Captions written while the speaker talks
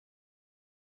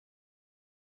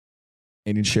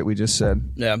Any shit we just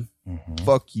said. Yeah. Mm-hmm.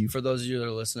 Fuck you. For those of you that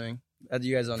are listening.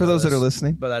 You guys don't For know those this, that are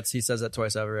listening. But he says that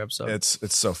twice every episode. It's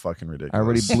so fucking ridiculous. I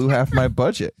already blew half my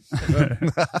budget. All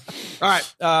right.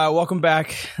 Welcome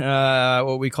back.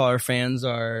 What we call our fans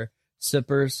are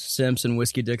sippers, simps, and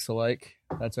whiskey dicks alike.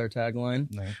 That's our tagline.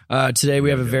 Nice. Today we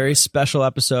have a very special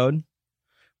episode.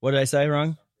 What did I say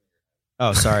wrong?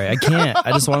 Oh, sorry. I can't.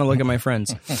 I just want to look at my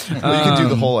friends. Well, you can do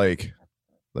the whole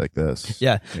like this.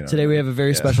 Yeah. You know. Today we have a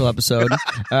very special episode.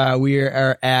 We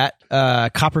are at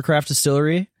Coppercraft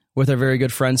Distillery with our very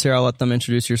good friends here. I'll let them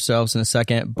introduce yourselves in a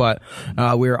second. But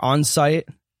we're on site.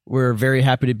 We're very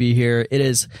happy to be here. It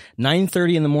is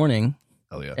 9:30 in the morning.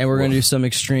 Hell yeah. And we're going to do some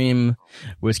extreme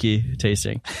whiskey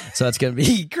tasting. So that's going to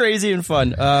be crazy and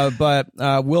fun. But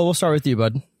we'll start with you,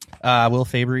 bud. Will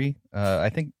Fabry. I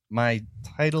think my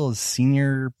title is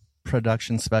Senior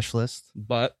Production Specialist.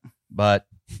 But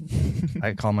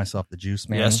I call myself the Juice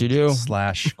Man. Yes, you do.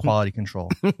 / Quality Control.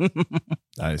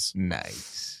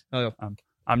 Nice. Oh,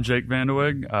 I'm Jake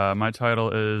Vandeweghe. My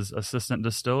title is Assistant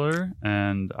Distiller,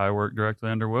 and I work directly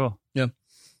under Will. yeah.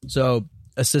 So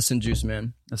assistant juice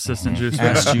man. Assistant Juice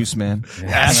Man. Ass juice man.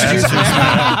 Ass juice man.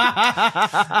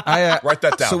 I, Write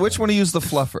that down. So which one do you use the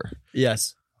fluffer?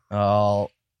 Yes. Oh,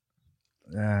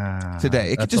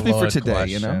 Today. It could that's just a be for loaded today,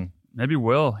 you know? question. Maybe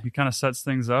Will. He kind of sets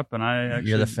things up, and I actually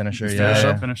You're the finisher.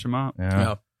 finish him out.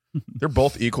 Yeah. They're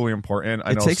both equally important.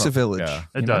 I It know takes a village. Yeah,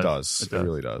 It does. It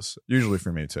really does. Usually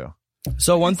for me too.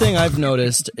 So one thing I've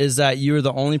noticed is that you're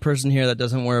the only person here that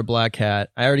doesn't wear a black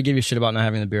hat. I already gave you shit about not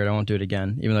having the beard. I won't do it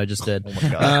again, even though I just did. Oh my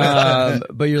god.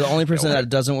 But you're the only person that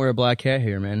doesn't wear a black hat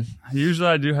here, man. Usually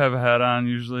I do have a hat on,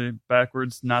 usually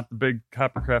backwards, not the big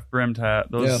Coppercraft brimmed hat.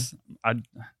 Those,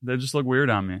 they just look weird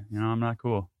on me. You know, I'm not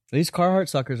cool. These Carhartt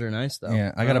suckers are nice, though.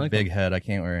 Yeah, I got a like big them. head. I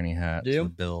can't wear any hat. Do you? The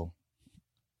bill.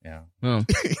 Yeah. Oh.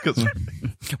 He goes,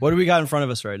 What do we got in front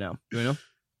of us right now? Do we know?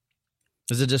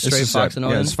 Is it just straight Fox and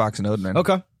Odin? Yeah, it's Fox and Odin, man.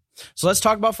 Okay. So let's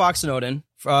talk about Fox and Odin.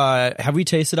 Have we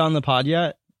tasted on the pod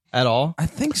yet at all? I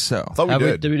think so. I thought we Have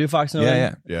did. Did we do Fox and Yeah,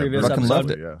 Odin? Yeah, Previous fucking episode?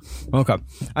 loved it. Yeah. Okay.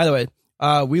 Either way,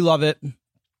 we love it.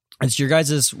 It's your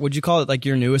guys' would you call it like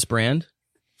your newest brand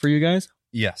for you guys?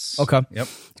 Yes. Okay. Yep.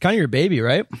 It's kind of your baby,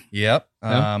 right? Yep.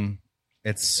 Yeah.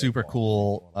 It's super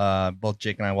cool. Both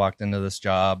Jake and I walked into this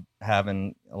job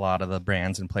having a lot of the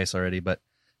brands in place already, but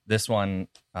this one,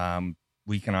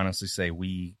 we can honestly say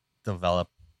we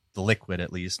developed the liquid,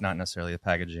 at least, not necessarily the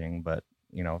packaging, but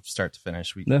you know, start to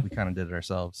finish, we kind of did it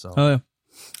ourselves. So, Oh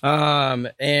yeah.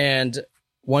 And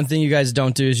one thing you guys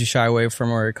don't do is you shy away from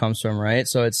where it comes from, right?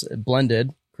 So it's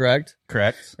blended, correct?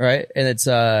 correct. Right, and it's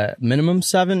minimum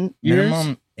 7 years.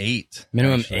 Minimum 8.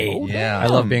 Minimum actually. 8. Yeah. I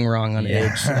love being wrong on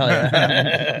Yeah. age. Hell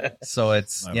yeah. So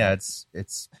it's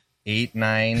 8,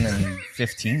 9, and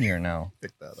 15 year now.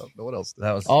 Pick that up. What else?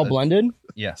 That was All blended.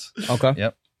 Yes. Okay.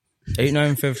 Yep. 8,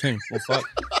 9, 15. Well, fuck.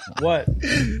 What?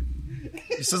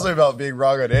 He says something about being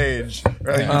wrong on age.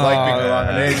 Right? You like being wrong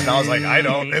on age. And I was like, I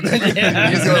don't. And then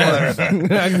he's the only one that read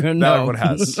that. No. That one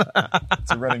has.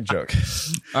 It's a running joke.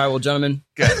 All right, well, gentlemen,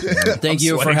 Good. thank I'm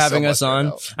you for sweating so having much us right on.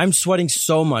 now. I'm sweating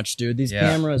so much, dude. These Yeah.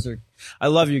 cameras are. I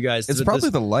love you guys. It's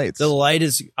probably the lights. the light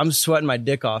is. I'm sweating my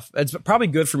dick off. It's probably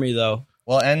good for me though.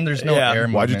 Well, and there's no Yeah. air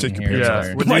Why'd you movement take in your here. pants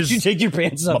Yeah. off? Why'd you take your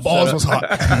pants My up? balls Shut was up.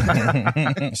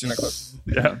 hot. You seen that clip?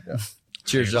 Yeah.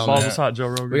 Cheers, Balls gentlemen. was hot, Joe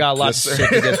Rogan. We got lots Yes, of shit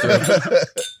to get through.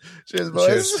 Cheers,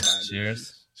 boys. Cheers.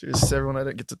 Cheers. Cheers to everyone I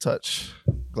didn't get to touch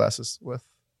glasses with.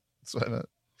 That's what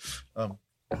I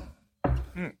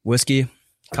meant. Whiskey,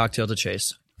 cocktail to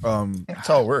chase. That's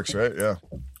how it works, right? Yeah.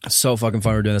 So fucking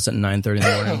fun. We're doing this at 9:30 in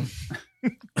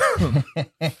the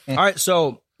morning. All right,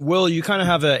 so Will, you kind of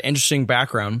have an interesting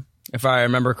background, if I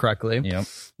remember correctly. Yep.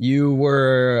 You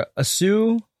were a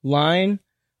Sioux line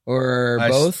or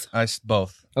both?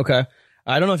 Both. Okay.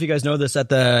 I don't know if you guys know this at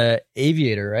the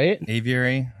Aviator, right?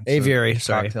 Aviary. It's Aviary, a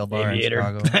sorry. cocktail bar Aviator.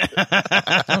 in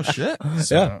Chicago. Oh, shit.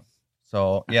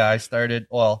 So yeah, I started.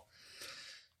 Well,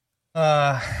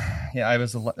 I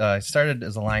started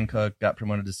as a line cook. Got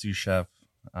promoted to sous chef.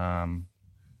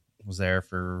 Was there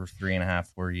for 3.5,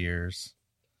 4 years,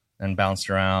 then bounced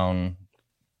around.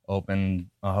 Opened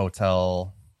a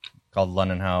hotel called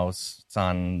London House. It's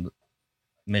on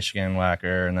Michigan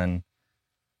Whacker, and then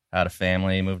had a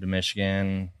family, moved to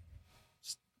Michigan,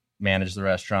 managed the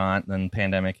restaurant. Then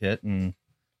pandemic hit and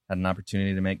had an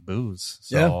opportunity to make booze.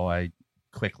 So I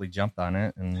quickly jumped on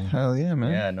it, and Hell yeah,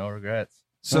 man. yeah, no regrets.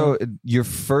 So your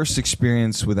first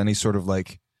experience with any sort of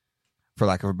like, for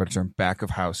lack of a better term, back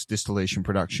of house distillation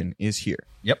production is here.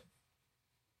 Yep.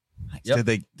 Yep.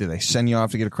 Did they send you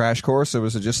off to get a crash course, or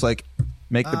was it just like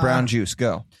make the brown juice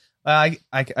go? I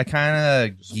kind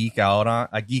of geeked out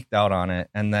on it,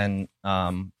 and then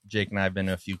Jake and I have been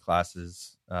to a few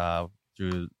classes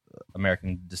through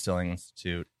American Distilling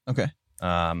Institute. Okay.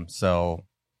 So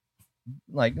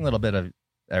like a little bit of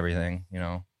everything, you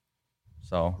know.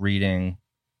 So reading,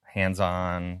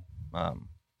 hands-on,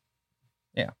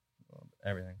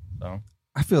 everything. So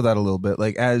I feel that a little bit.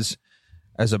 Like as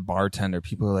a bartender,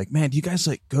 people are like, "Man, do you guys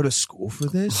like go to school for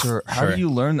this, or how Sure. do you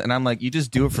learn?" And I'm like, "You just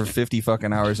do it for 50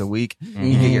 fucking hours a week. You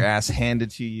Mm-hmm. get your ass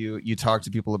handed to you. You talk to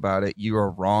people about it. You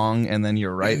are wrong, and then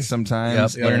you're right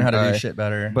sometimes. learn how to And, do shit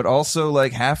better. But also,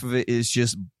 like half of it is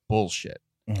just bullshit.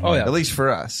 Oh, yeah. At least for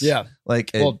us. Yeah.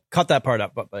 Like, Well, cut that part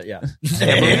out, but yeah.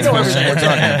 yeah, but you know what we're talking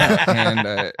about. And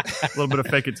A little bit of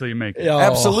fake it till you make it. Oh,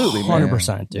 Absolutely, man.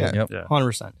 100%, dude. Yeah. Yep. Yeah.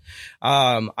 100%.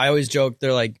 I always joke,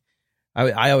 they're like,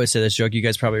 I always say this joke. You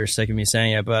guys probably are sick of me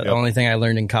saying it, but the only thing I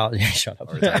learned in college, shut up.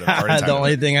 Already timed it. The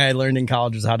only thing I learned in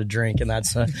college was how to drink, and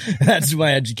that's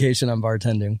my education on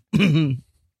bartending. There you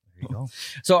go.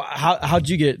 So how'd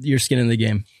you get your skin in the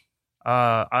game?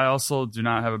 I also do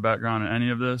not have a background in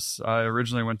any of this. I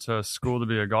originally went to school to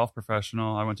be a golf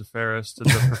professional. I went to Ferris, did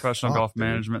the professional golf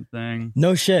management thing.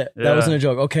 No shit. That Yeah. wasn't a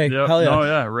joke. Okay. Yep. Hell yeah. No,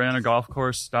 yeah. Ran a golf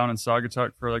course down in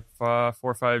Saugatuck for like 4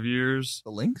 or 5 years.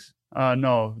 the links?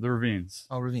 No, the ravines.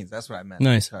 Oh, ravines. That's what I meant.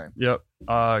 Nice. Sorry. Yep.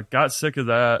 Got sick of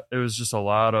that. It was just a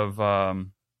lot of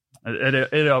it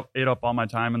ate up all my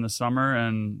time in the summer,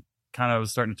 and kind of was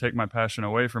starting to take my passion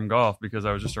away from golf because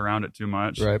I was just around it too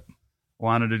much. Right.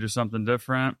 Wanted to do something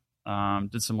different.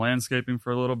 Did some landscaping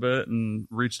for a little bit and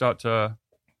reached out to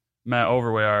Matt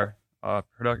Overway, our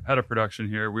head of production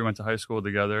here. We went to high school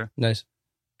together. Nice.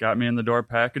 Got me in the door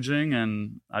packaging,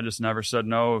 and I just never said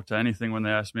no to anything when they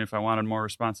asked me if I wanted more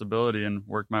responsibility, and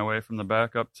worked my way from the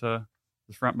back up to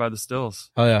the front by the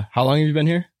stills. Oh yeah. How long have you been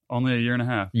here? Only a year and a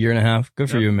half. Year and a half. Good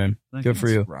for Yep. you, man. Thank Good you. for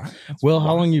you. Right. That's Will, how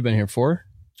wild. long have you been here? 4?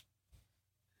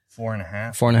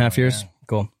 4.5. 4.5 years? Yeah.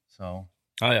 Cool. So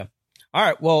Oh yeah. All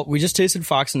right. Well, we just tasted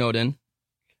Fox Noden.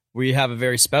 We have a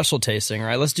very special tasting,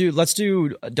 right? Let's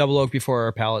do double oak before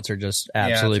our palates are just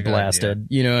absolutely that's a good blasted.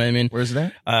 You know what I mean? Where's it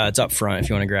at? It's up front if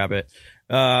you want to grab it.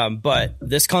 But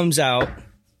this comes out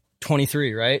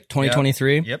 23, right?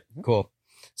 2023. Yep. Cool.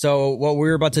 So what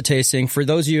we're about to tasting, for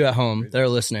those of you at home that are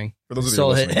listening, For those of you still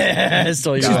listening.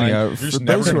 still Excuse fine. me. You're For just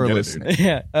never those who gonna are get it, listening,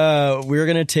 Yeah. We're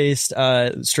going to taste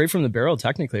straight from the barrel,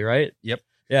 technically, right? Yep.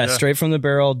 Yeah, Yeah. straight from the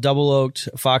barrel, double oaked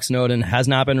Fox Noden, has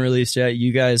not been released yet.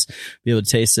 You guys be able to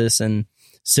taste this in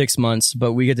 6 months,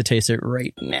 but we get to taste it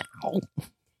right now.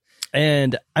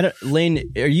 And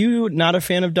Lane, are you not a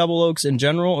fan of double oaks in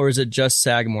general, or is it just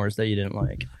Sagamores that you didn't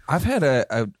like? I've had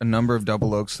a number of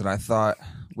double oaks that I thought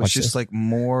was Watch just this. like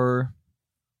more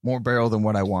barrel than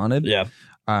what I wanted. Yeah.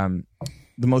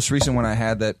 The most recent one I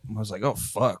had that I was like, oh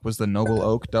fuck, was the Noble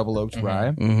Oak double oaked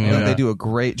rye. Mhm. And Yeah. they do a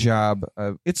great job.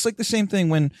 It's like the same thing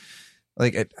when,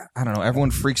 like, I don't know, everyone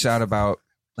freaks out about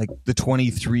like the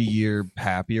 23-year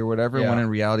Pappy or whatever, Yeah. when in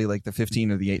reality, like the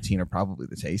 15 or the 18 are probably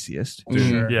the tastiest.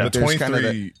 Mhm. Yeah. The There's kinda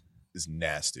 23 is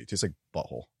nasty. It tastes like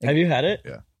butthole. Have you had it?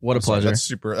 Yeah. What a pleasure.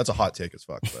 That's a hot take as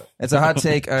fuck. But It's a hot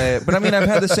take, but I mean, I've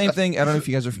had the same thing. I don't know if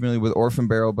you guys are familiar with Orphan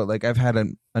Barrel, but like I've had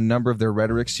a number of their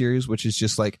Rhetoric series, which is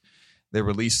just like they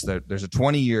release there's a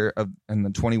 20-year and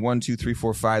the 21, 2, 3,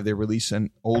 4, 5. They release an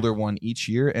older one each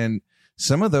year, and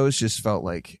some of those just felt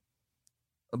like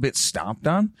a bit stomped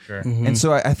on. Sure. Mhm. And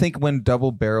so I think when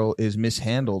Double Barrel is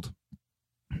mishandled,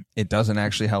 it doesn't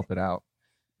actually help it out.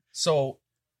 So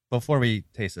before we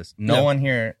taste this, no Yeah. one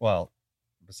here, well,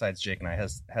 besides Jake and I,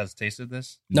 has tasted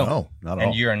this, No. not at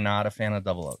and all. you are not a fan of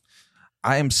double oak.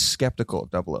 I am skeptical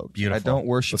of Double Oak. Beautiful. I don't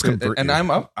worship Let's it, convert and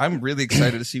you. I'm really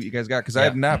excited to see what you guys got because I Yeah.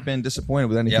 have not been disappointed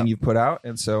with anything Yeah. you've put out,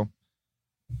 and so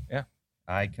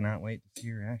I cannot wait to see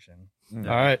your reaction. All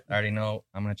right. I already know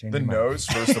I'm going to change The your mind. nose,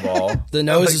 first of all. The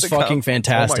nose Like is the fucking cup.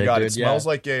 fantastic, Oh my god, dude. it smells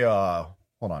like a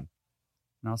hold on.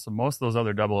 Now, so most of those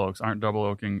other double oaks aren't double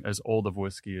oaking as old of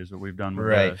whiskey as what we've done with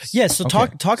Right. this. Yeah, so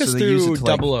Okay. talk us So they use through it to,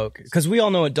 like- double oak, because we all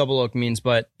know what double oak means,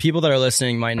 but people that are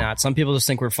listening might not. Some people just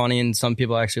think we're funny, and some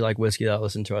people actually like whiskey that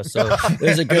listen to us. So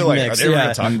there's a good Like, mix. are they ever Yeah.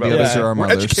 gonna talk about the this? others are our We're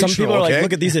mothers. educational, Some people are like, okay?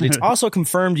 look at these idiots. Also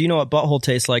confirmed, you know what butthole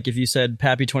tastes like if you said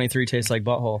Pappy 23 tastes like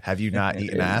butthole. Have you not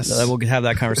eaten ass? We'll have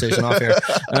that conversation off here.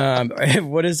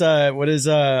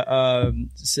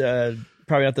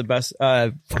 Probably not the best.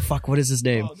 Fuck, what is his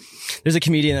name? There's a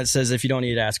comedian that says if you don't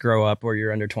eat ass, grow up, or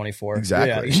you're under 24.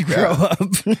 Exactly. Yeah, you grow up.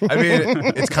 I mean,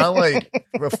 it's kind of like,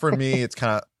 well, for me, it's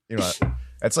kind of,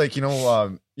 it's like, I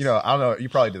don't know. You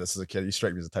probably did this as a kid. You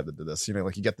strike me as the type that did this.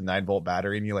 Like you get the 9-volt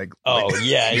battery and you like, Oh like-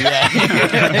 yeah.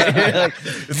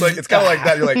 it's kind of like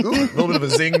that. You're like, ooh, a little bit of a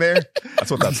zing there.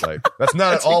 That's what that's like. That's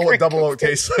not at all what double oak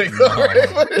tastes like.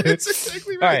 But it's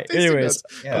exactly All right. right. Anyways,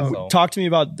 Yeah, so talk to me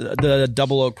about the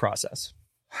double oak process.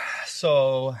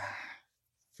 So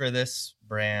for this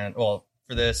brand,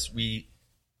 we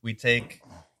take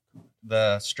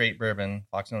the straight bourbon,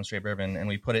 Fox Known straight bourbon, and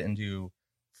we put it into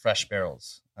fresh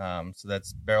barrels. So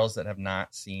that's barrels that have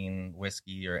not seen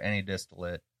whiskey or any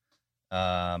distillate.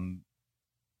 And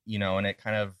it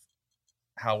kind of,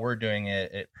 how we're doing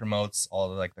it, it promotes all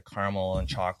the like the caramel and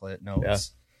chocolate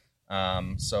notes. Yeah.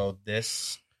 So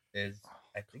this is,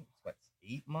 I think,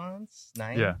 8 months,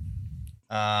 9. Yeah.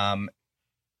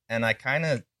 And I kind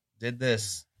of did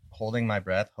this holding my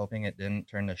breath, hoping it didn't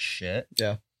turn to shit.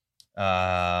 Yeah.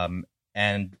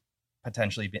 And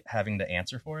potentially having to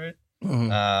answer for it.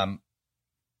 Mm-hmm.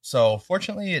 So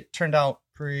fortunately, it turned out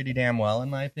pretty damn well, in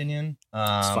my opinion.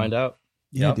 Let's find out.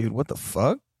 Yeah, Yep. dude, what the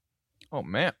fuck? Oh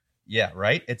man. Yeah,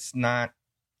 right. It's not.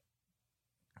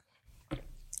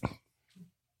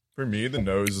 For me, the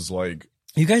nose is like,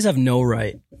 You guys have no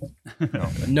right.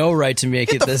 No right to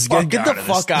make it this good. Get the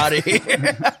fuck out of here.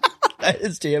 That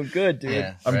is damn good, dude.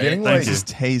 Yeah, I'm right? getting Thank like, you. It's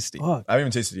tasty. Fuck. I haven't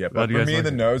even tasted it yet, but Glad you for guys me, like the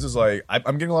it. nose is like, I'm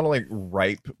getting a lot of like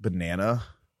ripe banana.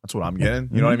 That's what I'm getting.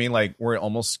 You know what I mean? Like where it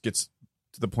almost gets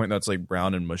to the point that's like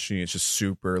brown and mushy. It's just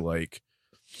super like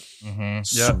Yeah,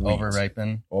 sweet.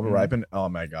 overripen. Overripened. Oh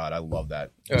my god, I love that.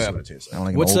 Oh, That's yeah. what it tastes I like.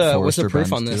 like an What's Old what's the Forester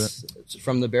proof on bend to this? It's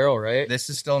from the barrel, right? This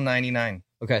is still 99.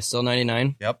 Okay, still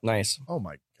 99. Yep. Nice. Oh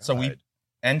my god. So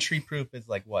entry proof is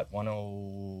like what,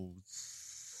 10.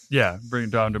 Yeah, bring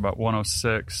it down to about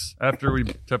 106. After we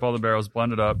tip all the barrels,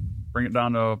 blend it up, bring it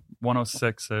down to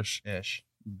 106-ish, Ish.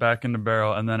 back in the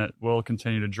barrel, and then it will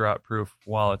continue to drop proof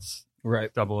while it's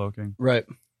Right. double oaking. Right.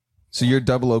 So you're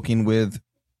double oaking with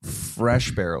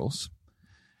fresh barrels.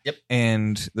 Yep.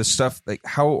 And the stuff, like,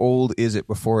 how old is it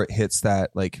before it hits that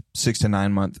like 6 to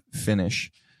 9 month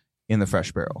finish in the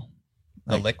fresh barrel?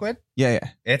 The Like- liquid? Yeah, yeah.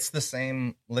 It's the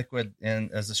same liquid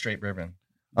as the straight bourbon.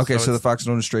 Okay, so the it's- Fox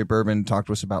Known Straight Bourbon, talk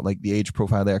to us about like the age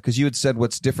profile there, because you had said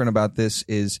what's different about this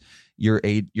is you're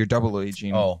double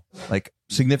aging Oh, like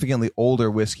significantly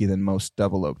older whiskey than most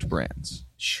double oaked brands.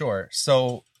 sure.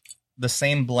 So the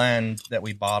same blend that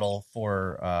we bottle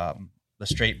for the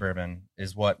straight bourbon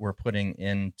is what we're putting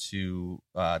into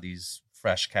these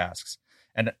fresh casks.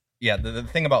 And yeah, the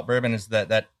thing about bourbon is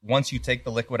that once you take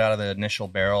the liquid out of the initial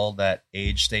barrel, that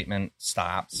age statement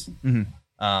stops. Mhm.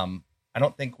 I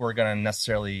don't think we're going to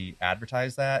necessarily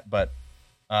advertise that, but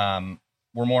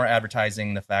we're more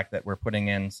advertising the fact that we're putting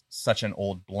in such an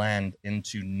old blend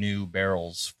into new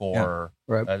barrels for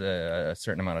Right. a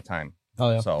certain amount of time.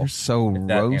 Oh yeah. So They're so if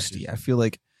that answers roasty. your- I feel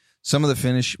like some of the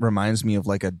finish reminds me of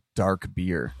like a dark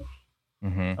beer,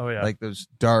 mhm. Oh, yeah. like those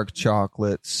dark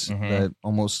chocolates Mhm. that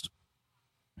almost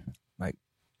like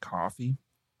coffee.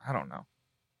 I don't know.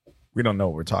 We don't know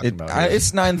what we're talking about. here.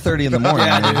 It's 9:30 in the morning.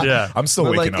 Yeah, man. dude. yeah. I'm still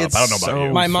But, waking like, up. I don't know it's about so-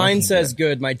 you. My mind fucking says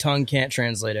good. My tongue can't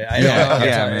translate it. I don't Yeah, know how to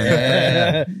yeah, tell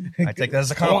man. you. I take that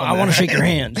as a I compliment. want to shake your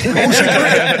hand.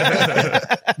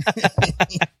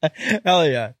 Hell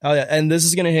yeah. Hell yeah. And this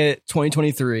is going to hit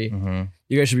 2023. Mhm.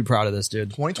 You guys should be proud of this, dude.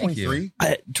 2023.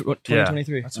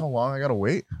 2023. That's how long I gotta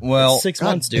wait. Well, 6 God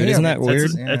months, dude. damn, Isn't that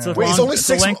weird? It's a, Wait, it's long, only it's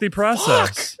 6 a lengthy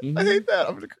process. I hate that.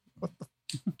 I'm gonna.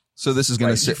 So this is going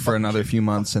Right, to sit you for another few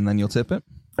months, and then you'll tip it.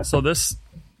 So this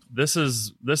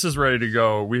is ready to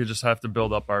go. We just have to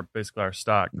build up our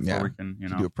stock before Yeah. we can,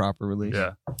 Do a proper release.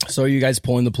 yeah. So are you guys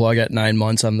pulling the plug at 9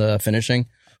 months on the finishing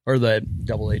or the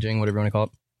double aging, whatever you want to call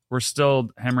it? We're still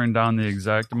hammering down the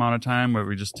exact amount of time where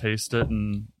we just taste it,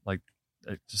 and like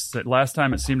last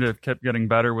time it seemed to have kept getting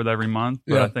better with every month,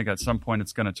 but Yeah. I think at some point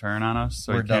it's going to turn on us.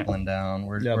 So we're you can't- doubling down.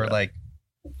 We're Yeah, but- like,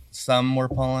 some we're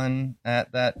pulling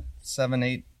at that 7,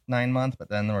 8, 9 month, but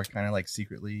then we're kind of like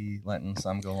secretly letting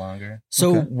some go longer.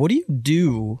 So Okay. what do you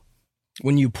do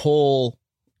when you pull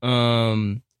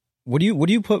what do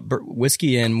you put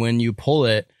whiskey in when you pull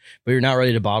it but you're not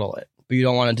ready to bottle it? But you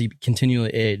don't want it to continually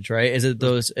age, right? Is it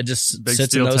those it just Big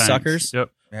sits in steel those tanks. suckers?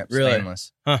 Yep. Yep, Really?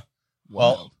 stainless. Huh.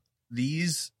 Well,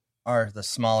 these are the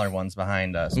smaller ones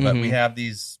behind us, but Mhm. we have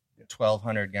these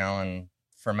 1,200 gallon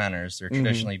fermenters. They're Mhm.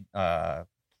 traditionally, I don't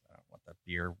know what the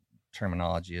beer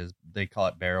terminology is. They call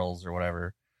it barrels or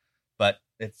whatever, but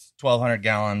it's 1,200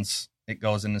 gallons. It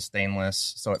goes into stainless,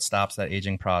 so it stops that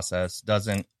aging process.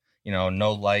 Doesn't,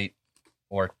 no light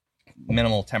or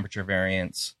minimal temperature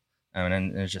variance. And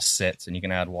then it just sits, and you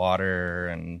can add water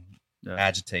and Yeah.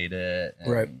 agitate it.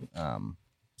 And, Right.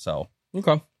 So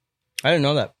Okay. I didn't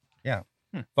know that. Yeah.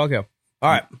 Fuck yeah. All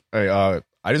right. Hey,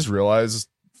 I just realized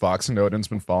Fox and Odin's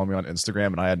been following me on Instagram,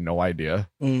 and I had no idea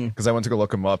Mm. because I went to go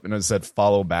look him up, and it said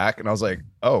follow back, and I was like,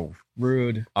 oh,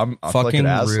 Rude. I'm like Fucking an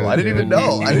asshole. rude, I didn't even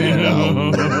know. I didn't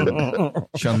even know.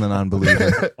 Shun the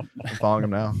non-believer. I'm following him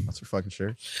now. That's for fucking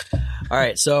sure. All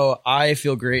right, so I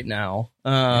feel great now.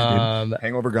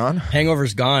 Hangover gone.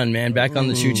 Hangover's gone, man. Back on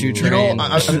the choo-choo You know, train.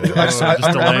 I'm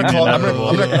delaying gonna call. the inevitable.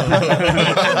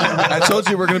 I told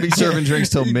you we're going to be serving drinks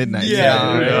till midnight.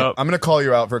 Yeah. Yep. I'm gonna call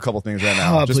you out for a couple things right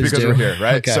now, Oh, just please because do. we're here,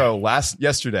 right? Okay. So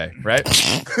yesterday, right?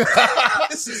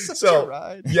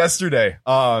 Yesterday,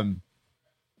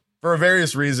 for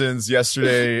various reasons,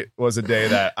 yesterday was a day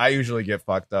that I usually get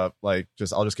fucked up. Like,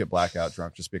 I'll just get blackout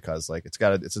drunk, just because like it's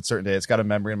a certain day. It's got a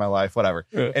memory in my life, whatever.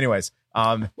 Anyways,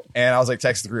 and I was like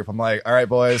texting the group. I'm like, all right,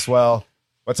 boys, well,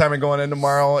 what time are we going in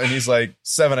tomorrow? And he's like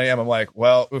 7 a.m. I'm like,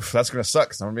 well, oof, that's gonna suck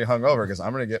because I'm gonna be hungover because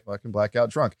I'm gonna get fucking blackout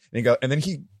drunk. And then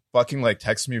he fucking like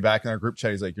texts me back in our group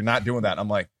chat. He's like, you're not doing that. I'm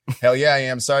like, hell yeah, I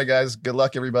am. Sorry guys, good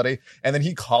luck everybody. And then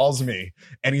he calls me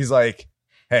and he's like,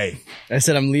 hey, I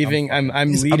said I'm leaving. I'm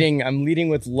leading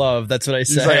with love. That's what I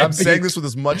he's said. like, I'm saying this with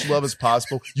as much love as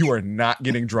possible. You are not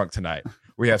getting drunk tonight.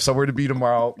 We have somewhere to be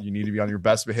tomorrow. You need to be on your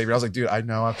best behavior. I was like, dude, I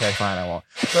know. Okay, fine, I won't.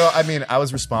 So, I mean, I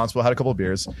was responsible. Had a couple of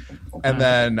beers. And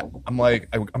then I'm like,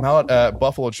 I'm out at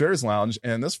Buffalo Chairs Lounge,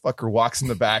 and this fucker walks in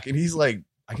the back, and he's like,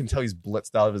 I can tell he's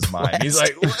blitzed out of his mind. He's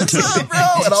like, what's up, bro?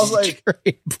 And I was like,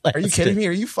 are you kidding me?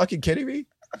 Are you fucking kidding me?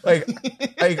 And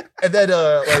then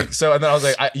I was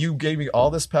like, you gave me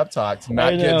all this pep talk to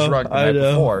not get drunk the night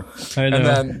before. I know.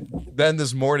 And then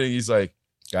this morning he's like,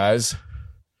 guys,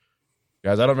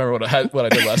 I don't remember what I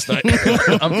did last night.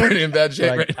 I'm pretty in bad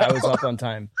shape right now. I was up on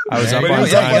time. But he was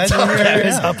up on time. I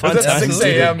was up on It was at time. 6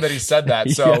 a.m. that he said that.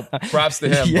 So props to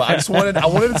him. But I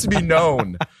wanted it to be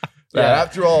known that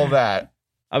after all of that,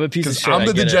 I'm a piece of because shit. I'm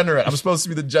the I get it. degenerate. I'm supposed to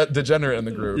be the degenerate in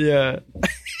the group. Yeah.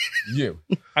 You.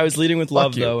 I was leading with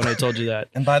love, you. though, when I told you that.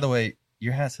 And by the way,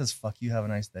 your hat says "fuck you, have a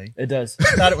nice day." It does. I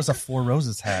thought it was a Four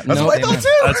Roses hat. That's No, what I thought too.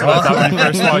 That's what I thought when you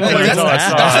first walked in until I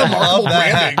saw That's it. remarkable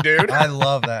that branding, hat. dude. I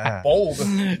love that hat. Bold.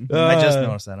 I just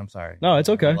noticed that. I'm sorry. No, it's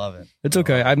okay. I love it. It's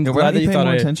okay. I'm Yeah, why glad don't that you you pay thought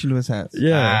more I... attention to his hats?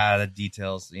 Yeah. The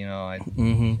details. You know,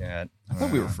 Mm-hmm. I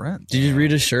thought we were friends. Did you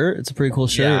read his shirt? It's a pretty cool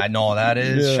shirt. Yeah, I know that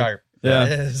is Yeah. sharp. Yeah.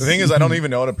 That is. The thing is, I don't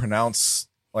even know how to pronounce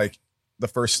like the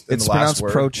first and It's the last pronounced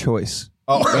word. pro-choice.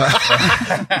 Oh,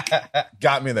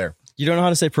 got me there. You don't know how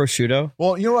to say prosciutto?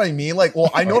 Well, you know what I mean. Like, well,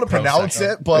 I know to pronounce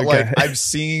Prosecco. it, but Okay. like I've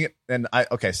seen and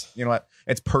you know what?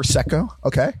 It's Prosecco.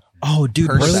 Okay. Oh,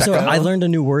 dude, Prosecco? I learned a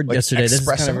new word Like yesterday. This is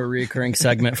kind espresso? of a recurring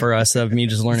segment for us of me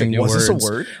just learning new Was words. this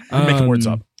a word? I'm making words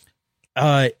up.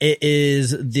 It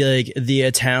is the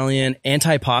Italian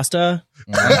antipasta.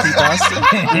 Before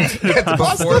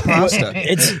pasta.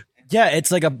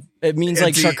 It's like it means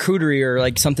like charcuterie or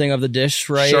like something of the dish,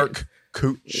 right?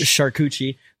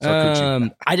 Charcuterie. I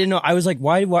didn't know. I was like,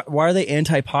 why are they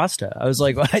anti-pasta? I was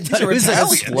like, I thought it was like a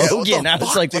Italian. slogan. Yeah, I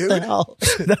was like, what the hell?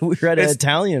 That we were at an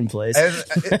Italian place. And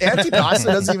antipasta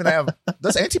doesn't even have.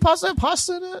 Does antipasta have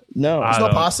pasta in it? No. There's no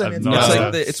pasta in I've it. no It's idea.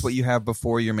 like it's what you have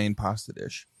before your main pasta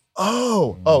dish.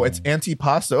 Oh, it's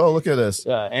antipasta. Oh, look at this.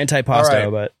 Antipasta, All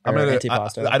right. but I'm gonna.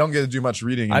 antipasta. I don't get to do much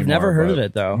reading. I've anymore, never heard but of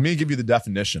it though. Let me give you the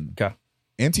definition. Okay.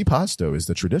 Antipasto is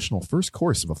the traditional first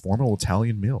course of a formal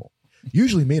Italian meal,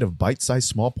 usually made of bite-sized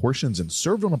small portions and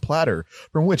served on a platter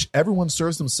from which everyone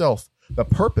serves themselves. The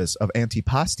purpose of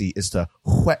antipasti is to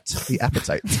whet the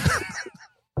appetite.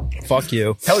 Fuck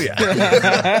you. Hell yeah.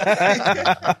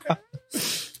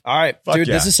 All right, Fuck dude,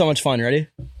 yeah. this is so much fun. Ready?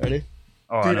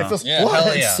 Oh, I Dude, know. it feels Yeah, what?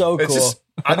 hell yeah. It's so It's cool. just,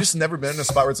 I've just never been in a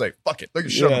spot where it's like, fuck it, throw your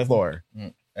shit on Yeah. the floor.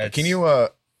 Can you,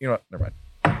 you know what? Never mind.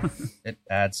 It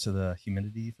adds to the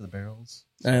humidity for the barrels.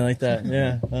 I like that.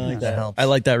 Yeah, I like That that. helps. I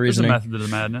like that There's a reasoning. method to the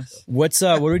madness. What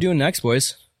are we doing next,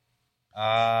 boys?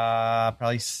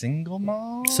 Probably single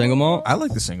malt. Single malt? I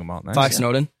like the single malt. Nice. Fox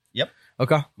Snowden. Yep.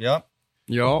 Okay. Yep.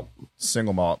 Yo.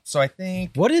 Single malt. So I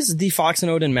think What is the Fox and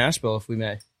Odin mash bill, if we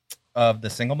may? of the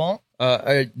single malt.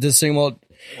 The single malt.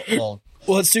 Well,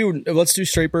 Well, let's do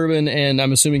straight bourbon, and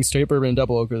I'm assuming straight bourbon and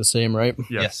double oak are the same, right?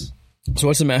 yes. So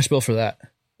what's the mash bill for that,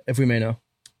 if we may know?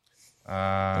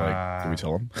 Like, do we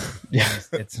tell them? Yeah.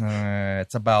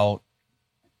 It's about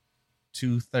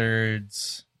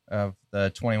 2/3 of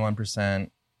the 21%,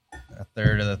 a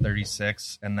third of the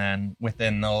 36, and then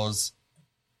within those,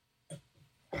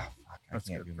 I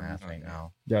can't do math right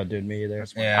now. Yeah, dude, me either.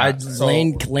 Yeah,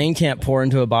 Lane can't pour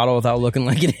into a bottle without looking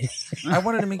like it is. I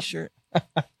wanted to make sure.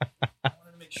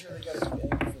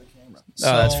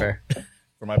 Oh, that's fair.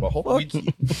 For my butthole?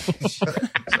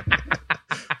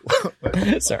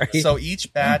 Sorry. So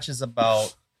each batch is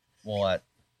about what?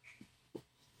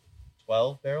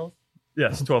 12 barrels.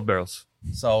 Yes, 12 barrels.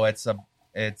 So it's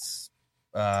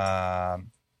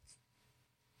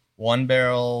 1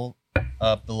 barrel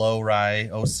of the low rye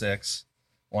 06,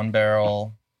 1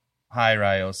 barrel high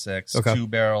rye 06, Okay. 2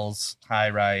 barrels high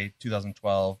rye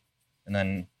 2012, and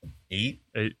then 8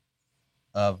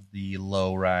 of the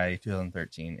low rye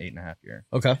 2013, 8.5 year.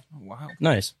 Okay. Wow.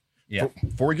 Nice. Yeah.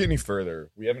 Before we get any further,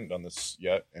 we haven't done this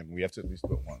yet, and we have to at least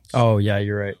do it once. Oh yeah,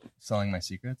 you're right. Selling my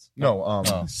secrets? No, Oh,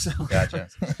 gotcha.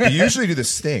 we usually do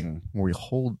this thing where we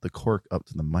hold the cork up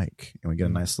to the mic, and we get a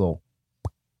nice little,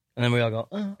 And then we all go.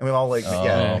 Oh. and we all like, Oh.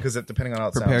 yeah, because depending on how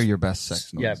it Prepare sounds. your best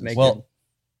sex noise. Yeah, make Well,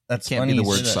 that's Can't funny be the you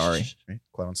word say that. sorry. Okay,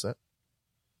 quiet on set.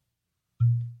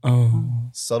 Oh.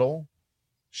 Subtle,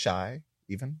 shy,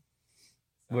 even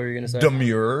What were you gonna say?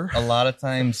 demure. A lot of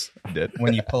times Did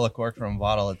when you pull a cork from a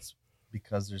bottle, it's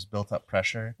because there's built up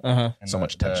pressure. Uh-huh. And So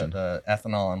much tension. The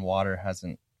ethanol and water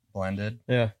hasn't blended,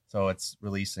 Yeah. so it's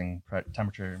releasing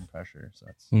temperature and pressure. So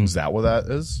that's Is that what that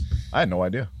is? I had no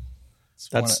idea.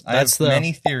 That's I have the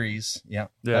many theories. Yeah,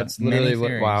 Yeah. That's literally many what.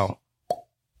 theories. Wow.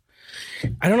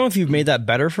 I don't know if you've made that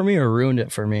better for me or ruined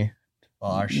it for me.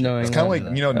 Well, our shit Knowing It's goes kind of into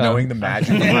like, that. you know, knowing the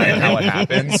magic behind how it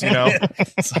happens, you know?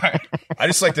 Sorry. I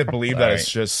just like to believe that All it's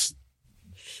just,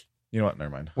 you know what? Never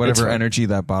mind. Whatever fine. energy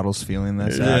that bottle's feeling,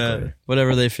 that's it. Exactly. Yeah.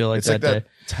 Whatever they feel like It's that like day. that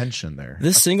tension there.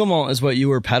 This single malt is what you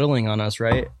were peddling on us,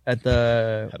 right? At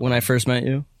the when I first met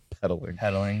you. Pedaling.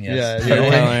 Pedaling, Yeah, yes. yeah,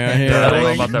 Pedaling. yeah, I don't know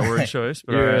Pedaling. about that word choice,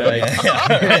 but all You're right.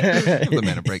 like- Give the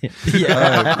man a break. Yeah.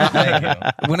 Thank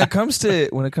you. When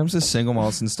it comes to single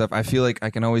malts and stuff, I feel like I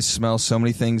can always smell so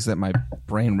many things that my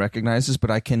brain recognizes,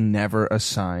 but I can never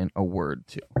assign a word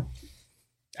to.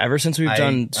 Ever since we've I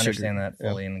done understand sugar. that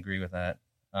fully and agree with that.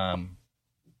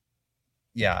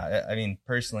 Yeah, I mean,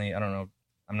 personally, I don't know.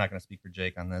 I'm not going to speak for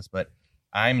Jake on this, but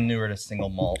I'm newer to single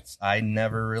malts. I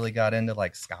never really got into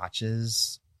like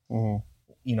scotches, you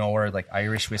know, or like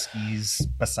Irish whiskeys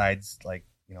besides like,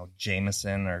 you know,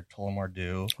 Jameson or Tullamore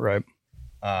Dew. Right.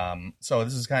 So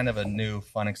this is kind of a new,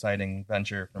 fun, exciting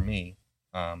venture for me.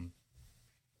 What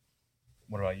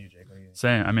about you, Jake? What do you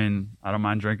Same. I mean, I don't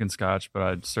mind drinking scotch, but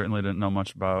I certainly didn't know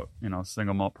much about,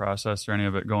 single malt process or any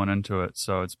of it going into it.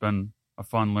 So it's been a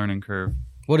fun learning curve.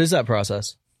 What is that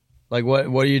process? Like what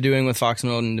are you doing with Fox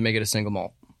Milton to make it a single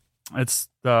malt? It's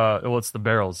the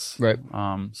barrels. Right.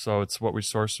 So it's what we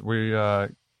source.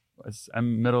 It's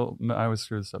middle. I always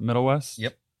screw this up. Middle West.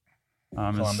 Yep.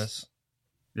 Is- Columbus.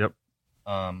 Yep.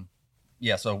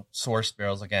 Yeah, so sourced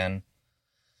barrels again.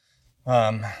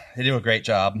 They do a great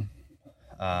job.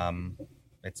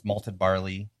 It's malted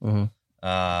barley. Mhm.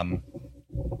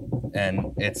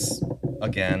 And it's,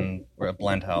 again, we're a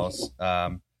blend house.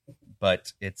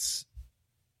 But it's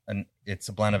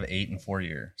a blend of 8 and 4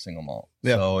 year single malt.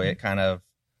 Yeah. So it kind of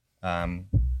I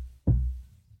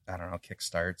don't know,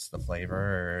 kickstarts the flavor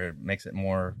or makes it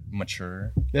more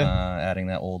mature. Yeah. Adding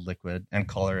that old liquid and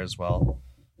color as well.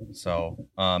 So,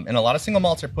 and a lot of single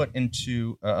malts are put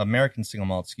into American single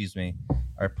malts, excuse me,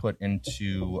 are put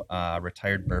into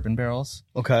retired bourbon barrels.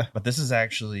 Okay. But this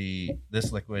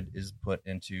liquid is put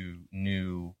into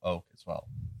new oak as well.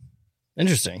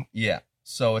 Interesting. Yeah.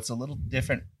 So it's a little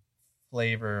different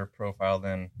flavor profile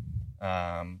than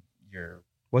your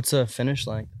What's a finish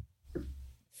like?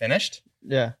 finished.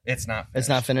 Yeah. It's not. It's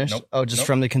not finished? Nope. Oh, just Nope.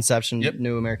 from the conception, Yep.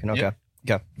 new American. Okay.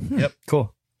 Yep. Okay. Yep.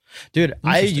 Cool. Dude,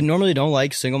 I normally don't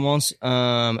like single malts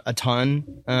a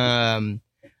ton.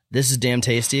 This is damn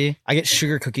tasty. I get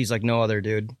sugar cookies like no other,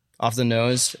 dude. Off the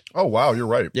nose. Oh, wow. You're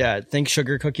right. Yeah, think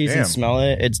sugar cookies Damn. and smell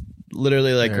it. It's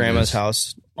literally like There it grandma's is.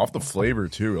 house. Off the flavor,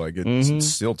 too. Like, it Mhm.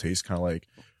 still tastes kind of like,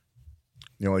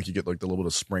 like you get like the little bit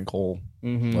of sprinkle,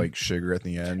 Mhm. like sugar at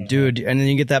the end. Dude, and then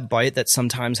you get that bite that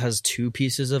sometimes has 2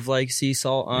 pieces of like sea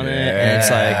salt on it, and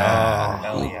it's like, Yeah. oh,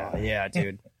 Hell yeah. yeah,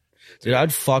 dude. Dude,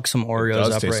 I'd fuck some Oreos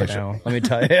does up taste right like now. Let me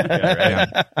tell you.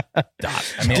 I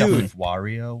made Dude. a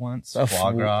Wario once, A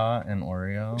foie fo- gras and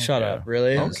Oreo. Shut Yeah. up,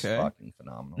 really? It was Okay. fucking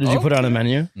phenomenal. Did you put it on a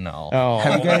menu? No. Oh,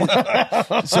 Have you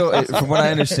guys? So, from what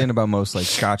I understand about most like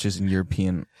scotches and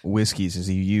European whiskeys, is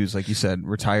you use, like you said,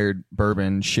 retired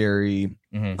bourbon, sherry,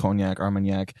 Mhm. cognac,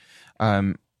 Armagnac.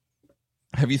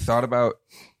 Have you thought about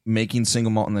making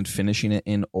single malt and then finishing it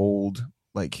in old,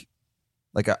 like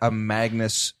a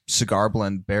Magnus cigar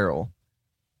blend barrel,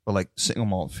 but like single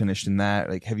malt finished in that?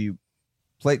 Like, have you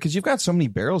played? Because you've got so many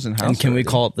barrels in house. and can we already.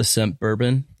 call it the simp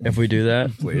bourbon if we do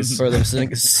that? Please. For the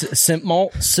simp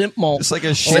malt? Simp malt. just like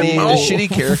a shitty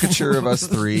caricature of us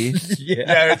three? Yeah.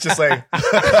 Yeah, it's just like,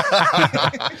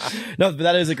 No, but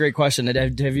that is a great question.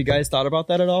 Have you guys thought about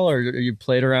that at all, or you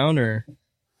played around, or?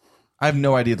 I have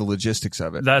no idea the logistics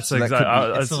of it. That's So that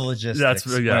exactly. It's the logistics That's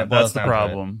when yeah. it boils That's the down to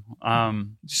it.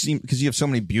 problem. because you have so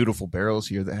many beautiful barrels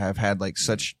here that have had like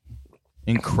such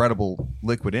incredible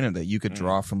liquid in it that you could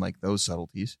draw from like those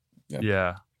subtleties.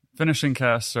 Yeah. finishing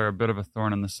casks are a bit of a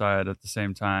thorn in the side at the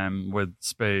same time with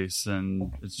space,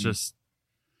 and it's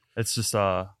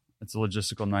a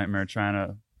logistical nightmare trying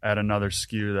to add another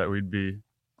SKU that we'd be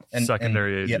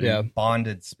secondary agent. Yeah,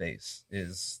 bonded space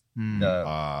is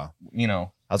I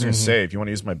was gonna say, if you want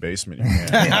to use my basement, you can.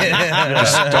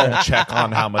 Just don't check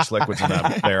on how much liquid's in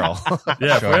that barrel.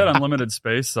 Yeah, if we had unlimited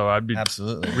space, though, we'd be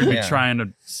Yeah. trying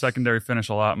to secondary finish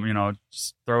a lot.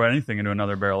 Just throw anything into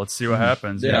another barrel. Let's see what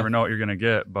happens. You Yeah. never know what you're gonna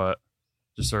get, but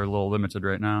just are a little limited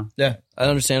right now. Yeah,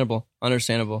 understandable.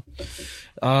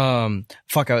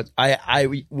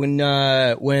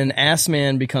 When Ass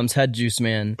Man becomes Head Juice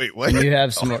Man. Wait, what? And you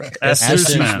have some more Ass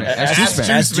Juice Man. Ass Ass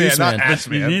Juice Juice Man. Man, not Ass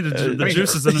You Man. need the I mean,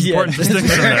 juice is an yeah. important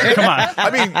distinction there. Come on. I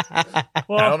mean,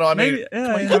 Well, I don't know. I mean, maybe, yeah,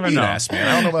 well, you you could never be an know. ass man.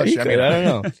 I don't know about He you. I could, mean, I don't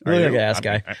know. You are look like you? an ass I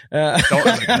guy. mean, don't look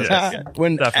like an ass guy.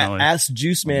 When Definitely. Ass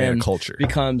Juice Man culture.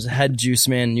 becomes Head Juice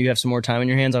Man and you have some more time in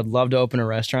your hands, I'd love to open a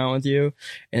restaurant with you.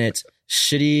 And it's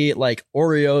shitty like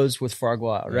Oreos with foie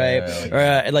gras, right?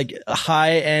 Yeah, Or like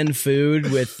high end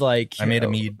food with like I made a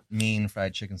mean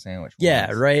fried chicken sandwich. yeah,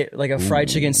 once. right. Like a fried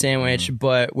chicken sandwich,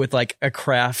 but with like a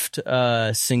craft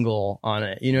single on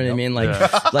it. You know what I mean? Like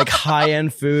Yeah. like high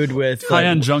end food with High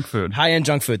end junk food. high end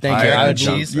junk food. Thank you. I American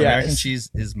would cheese. yes. American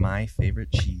cheese is my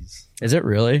favorite cheese. Is it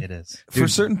really? It is. For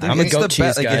certain things, I'm a it's goat the cheese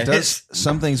best. Like, guy. it does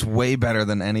some things way better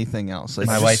than anything else. Like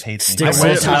My just- wife hates me. Sticks I on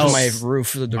wish- top of my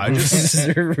roof. The I roof,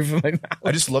 just- the roof of my mouth.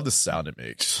 I just love the sound it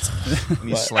makes when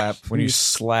you slap when you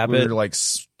slap when it. You're like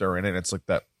stirring it. It's like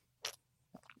that,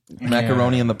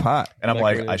 macaroni in the pot. and I'm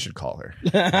Macaroni. like, I should call her.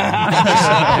 You know what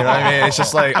I mean? It's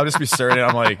just like I'll just be stirring it.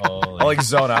 I'm like, Holy. I'll like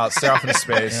zone out, stare off into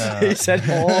space. He said,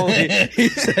 "Holy!" He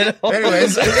said, "Holy."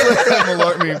 Anyways,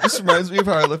 This reminds me of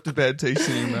how I left a bad taste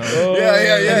in your mouth.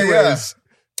 yeah. Anyways,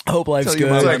 Hope life's Tell you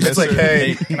good. my It's like,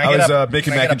 hey, Can I get was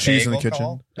making can I mac get and a cheese in the bagel kitchen.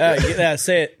 call? Yeah,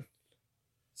 say it.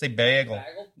 Say bagel.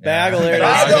 Bagel.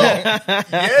 Yeah. There it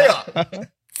is. Yeah.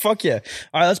 Fuck yeah!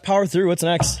 All right, let's power through. What's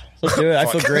next? Let's do it. I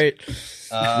feel great.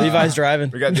 Levi's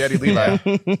driving. We got Daddy Levi.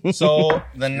 So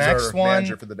the He's next our one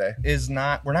manager for the day. is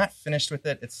not. We're not finished with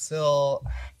it. It's still.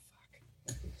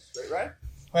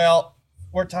 Well,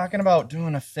 we're talking about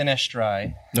doing a finish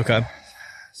dry. Okay.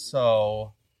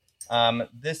 So,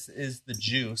 this is the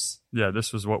juice. Yeah,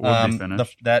 this was what would be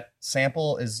finished. That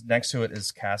sample is next to it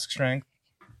is cask strength.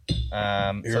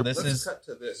 So this is cut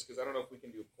to this because I don't know if we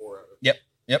can do a pour out of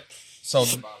yep. So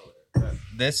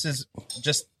this is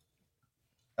just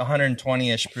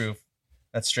 120-ish proof.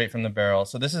 That's straight from the barrel.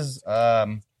 So this is it's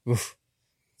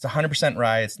 100%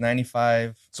 rye. It's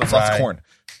 95. So it's rye. lots of corn.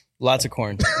 Lots of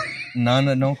corn.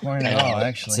 No corn at all.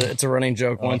 Actually, It's a running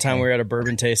joke. One time we were at a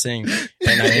bourbon tasting, and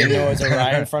I didn't know it was a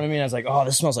rye in front of me, and I was like, "Oh,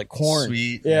 this smells like corn."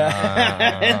 Sweet.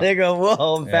 Yeah. And they go,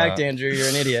 "Whoa, in fact, Yeah. Andrew, you're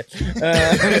an idiot."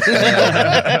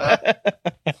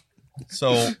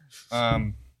 So,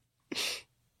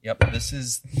 yep. This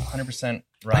is 100%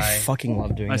 I rye. fucking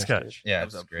love doing Nice this. catch. Yeah,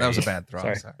 it's great. That was a bad throw.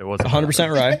 Sorry. Sorry. It was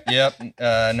 100% rye.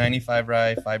 Yep, 95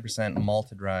 rye, 5%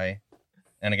 malted rye,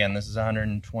 and again, this is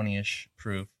 120-ish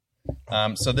proof.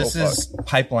 So this is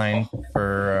pipeline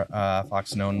for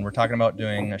Fox Known. We're talking about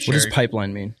doing a What does sherry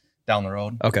pipeline mean? down the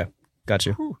road. Okay, got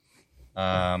you.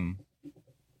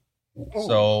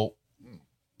 So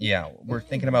yeah, we're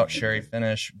thinking about sherry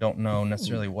finish. Don't know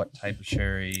necessarily what type of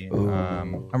sherry.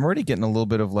 I'm already getting a little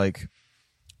bit of like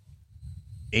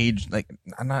aged, like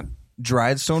I'm not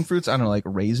dried stone fruits. I don't know, like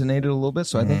raisinated a little bit.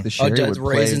 So I think the sherry would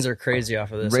raisins play, are crazy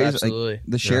off of this. like, Absolutely.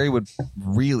 the sherry would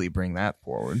really bring that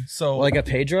forward. So Like a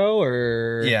Pedro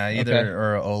or yeah, either Okay.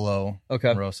 or a Olo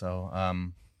Okay. Rosso.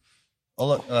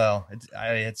 Olo, well,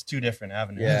 it's two different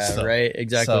avenues. Yeah, so- right.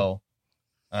 Exactly.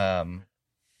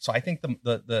 So I think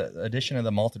the addition of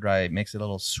the malted rye makes it a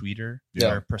little sweeter,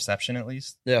 Yeah. or perception at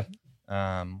least. Yeah.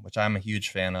 Which I'm a huge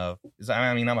fan of.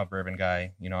 I mean, I'm a bourbon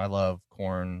guy. You know, I love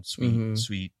corn,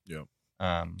 sweet. Yeah.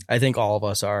 I think all of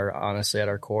us are honestly at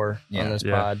our core Yeah. on this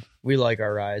Yeah. pod. We like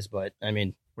our ryes, but I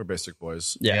mean, We're basic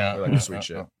boys. yeah. We like the sweet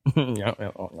shit. yeah,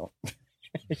 no.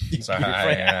 Sorry,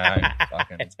 I'm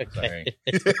fucking sorry.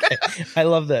 I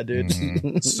love that, dude.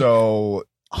 Mhm. So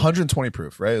 120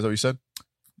 proof, right? Is that what you said?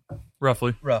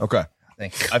 roughly. Rough. Okay.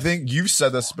 Thank you. I think you've said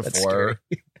this That's before.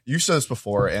 You've said this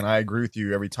before, and I agree with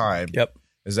you every time. Yep.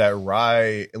 Is that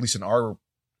rye, at least in our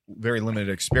very limited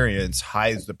experience,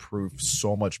 hides the proof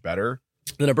so much better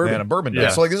Then a bourbon. than a bourbon does. Yeah.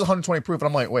 So like this is 120 proof, and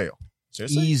I'm like, wait,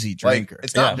 seriously? Easy Like, drinker.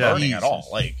 it's not Yeah. burning at all.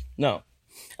 Like, No.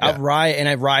 Yeah. Rye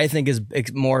I think is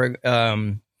more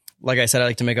like I said, I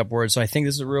like to make up words. So I think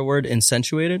this is a real word,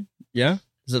 incentuated. Yeah.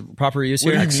 Is it proper use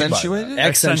What here? do you mean by Accentuated?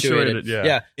 Accentuated.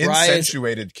 Yeah. Rye is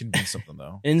Incentuated can be something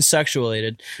though.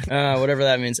 insexuated, whatever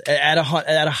that means, at a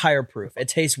higher proof. It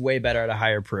tastes way better at a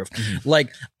higher proof.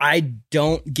 Like I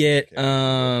don't get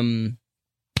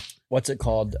what's it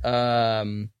called?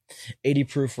 80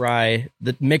 proof rye,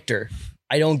 the Michter.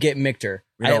 I don't get Michter.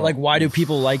 Why do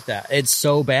people like that? It's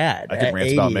so bad. I could at rant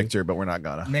 80. about Michter, but we're not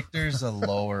gonna. Michter's a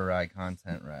lower rye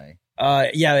content rye.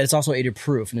 Yeah, it's also 80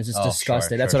 proof, and it's just disgusting.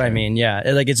 Sure, That's sure, what I sure. mean. Yeah,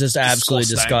 it's just absolutely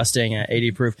disgusting at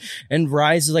 80 proof. And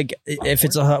rye is like, if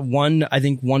it's I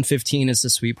think 115 is the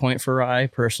sweet point for rye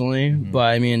personally.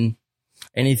 But I mean,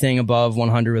 anything above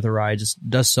 100 with a rye just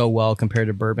does so well compared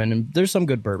to bourbon. And there's some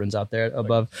good bourbons out there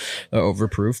above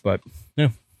overproof, but yeah.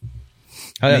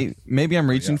 Maybe I'm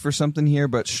reaching for something here,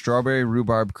 but strawberry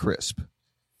rhubarb crisp.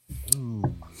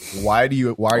 Why are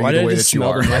you Why the did I way just that you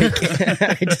smell are? the mic?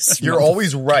 I just You're smelled-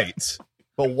 always right,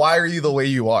 but why are you the way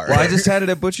you are? Well, I just had it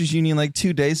at Butcher's Union like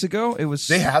 2 days ago. It was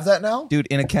They have that now. dude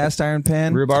in a cast iron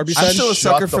pan. Rhubarb, you I'm said? still a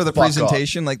Shut sucker the for the fuck up.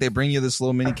 presentation. Like they bring you this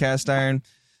little mini cast iron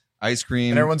ice cream,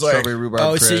 And everyone's like, strawberry rhubarb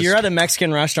Oh, crisp. so you're at a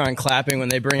Mexican restaurant clapping when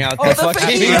they bring out the fucking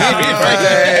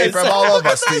Hey, from all of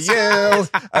us to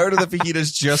you. I order the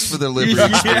fajitas just for the liver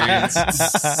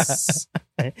experience.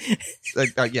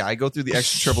 I go through the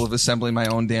extra trouble of assembling my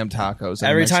own damn tacos. at a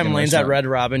Every Mexican time Lane's at restaurant. Red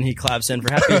Robin, he claps in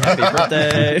for happy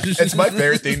birthday. It's my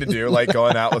favorite thing to do, like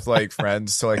going out with like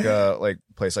friends to like a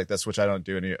place like this, which I don't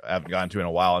do I haven't gone to in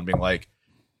a while, and being like,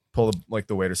 pull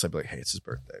the waiter side, be like, hey, it's his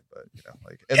birthday, but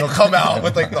and they'll come out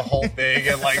with like the whole thing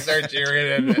and like start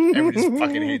cheering, and everybody just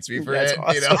fucking hates me for That's it.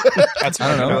 awesome.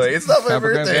 I don't know. Like, it's not my Coppercraft,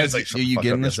 birthday. It's like, shut are the you fuck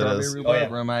getting up, the yes, it strawberry is. rhubarb,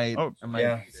 yeah. or am I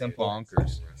yeah, simple.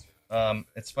 bonkers?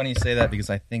 It's funny you say that because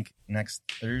I think next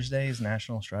Thursday is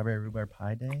National Strawberry Rhubarb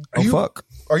Pie Day. Are you- fuck!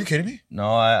 Are you kidding me? No,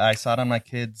 I saw it on my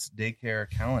kids' daycare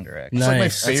calendar. Actually, It's like my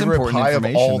Nice. That's favorite important pie of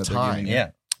information all that they're time. giving you. yeah.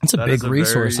 It's a That big is a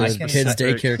resource. very A kids'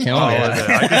 specific daycare calendar.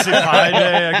 holiday. I could see Pie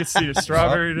Day. I could see a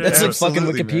Strawberry Day. That's like fucking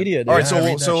Absolutely, Wikipedia. Dude. All right, Yeah, so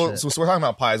read that so, shit. so we're talking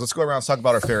about pies. Let's go around and talk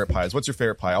about our favorite pies. What's your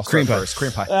favorite pie? I'll start Cream pie. first.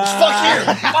 Cream pie.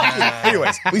 Fuck you.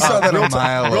 Anyways, We saw that real a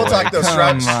mile Real away. talk though.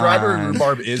 Come Strawberry on.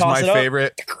 rhubarb is Toss my it up.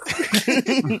 favorite.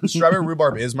 Strawberry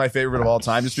rhubarb is my favorite of all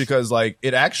time, just because like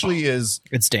it actually is.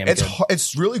 It's damn It's good.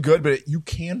 it's really good, but you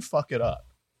can fuck it up.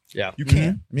 Yeah. You can.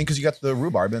 I mean, because you got the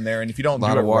rhubarb in there, and if you don't A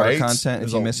lot do of it water right, content if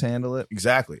there's you a- mishandle it.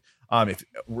 Exactly. If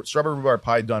strawberry rhubarb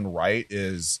pie done right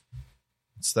it's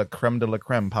the creme de la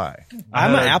creme pie.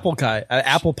 I'm an apple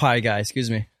pie guy. Excuse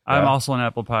me. I'm Yeah. also an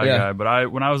apple pie Yeah. guy,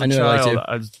 but when I was I a knew I liked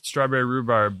child, strawberry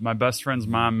rhubarb, my best friend's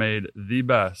mom made the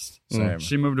best. Same.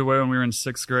 She moved away when we were in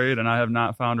 6th grade, and I have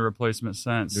not found a replacement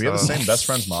since. Do we have the so same best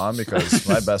friend's mom? Because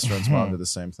my best friend's mom did the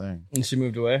same thing. And she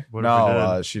moved away. What if we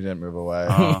No, did? she didn't move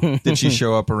away. Did she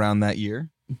show up around that year?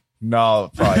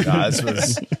 No, probably not. This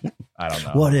was, I don't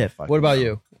know. What if? Fucking What about know.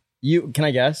 you? You can I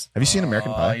guess? Have you seen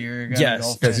American Pie? You're gonna Yes.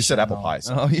 go Because you fish said and apple all. pie.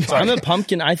 So. Oh, yeah. I'm a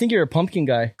pumpkin. I think you're a pumpkin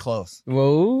guy. Close.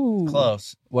 Whoa.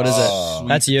 Close. What is Oh. it?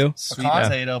 That's you. Sweet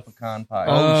potato pecan pie.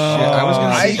 Oh, shit. I was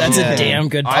gonna say That's a pumpkin. damn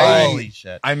good I- pie. Holy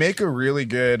shit. I make a really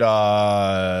good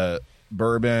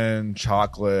bourbon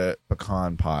chocolate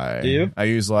pecan pie. Do you? I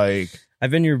use like I've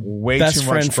been your way best too much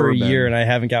friend for a bourbon. year, and I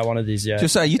haven't got one of these yet.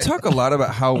 Josiah, you talk a lot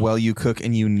about how well you cook,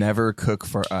 and you never cook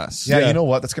for us. Yeah, Yeah. you know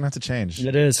what? That's gonna have to change.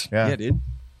 It is. Yeah, dude.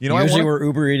 you know what I Usually want? we're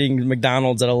Uber eating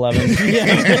McDonald's at 11.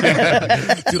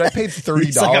 Dude, I paid $30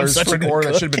 He's like, I'm such for a an good order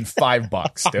that cook. should have been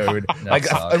 $5, dude. Like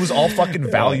sucks. it was all fucking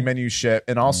value menu shit,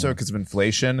 and also because of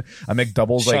inflation, I make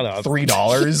doubles Shut like up.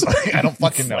 $3. Like, I don't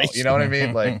fucking know. You know what I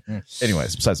mean? Like,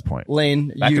 anyways, besides the point. Lane,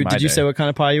 Back in my did you day. say what kind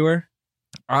of pie you were?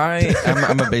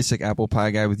 I'm a basic apple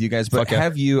pie guy with you guys, but Fuck yeah.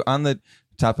 have you, on the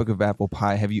topic of apple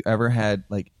pie, have you ever had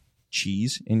like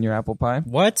cheese in your apple pie?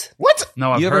 What? What?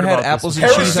 No, I've You ever heard had about apples this and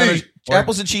before. cheese on Heresy!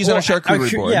 apples and cheese on a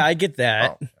charcuterie board? Yeah, I get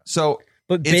that. Oh. So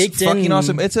But it's baked fucking in,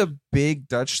 awesome. It's a big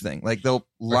Dutch thing. Like they'll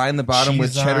line the bottom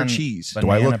with Cheese cheddar on cheese. Do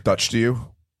I Banana- look Dutch to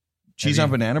you? Cheese Have on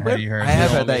you- banana have bread? you heard I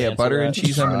have of had that. the Yeah, answer butter to and that?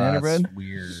 cheese on banana That's bread.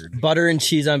 weird. butter and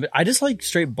cheese on. I just like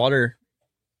straight butter.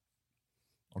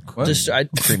 What? Just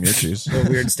Cream your cheese. a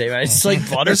weird statement. I just like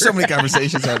butter. There's so many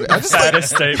conversations happening. I just like Saddest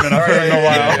statement I've heard in a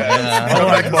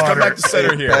while. Come back to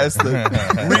center here. past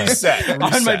the Reset. on my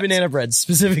Reset. banana bread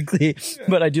specifically,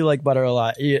 but I do like butter a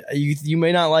lot. You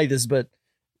may not like this, but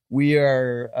we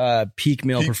are peak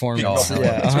male Peak performance. male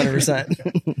Yeah, performance.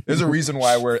 100%. There's a reason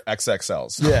why we're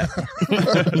XXLs. Yeah,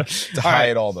 To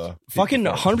hide all the fucking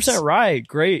 100% right.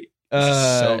 Great.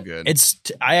 so good.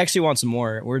 I actually want some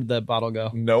more. Where'd the bottle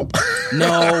go? Nope.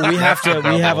 No, we have to.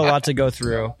 We have a lot to go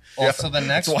through. Yeah. So the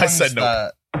next That's why I one's said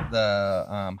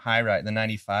the high rye, the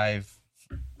 95,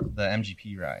 the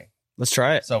MGP rye. Let's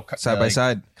try it So side by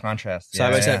side. contrast.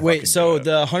 side by Yeah, side. yeah. Wait, fucking so do it.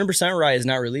 the 100% rye is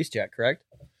not released yet, correct?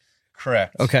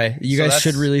 Correct. Okay, you So guys that's-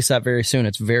 should release that very soon.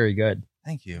 It's very good.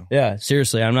 Thank you. Yeah,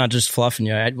 seriously, I'm not just fluffing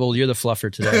you. Well, you're the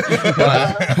fluffer today.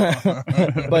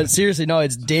 But seriously, no,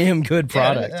 it's damn good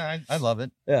product. Yeah, I love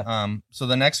it. Yeah. So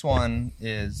the next one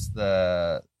is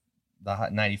the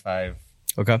Hot 95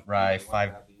 Okay. Rye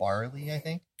 5 barley, I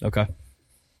think. Okay.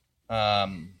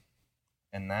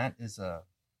 And that is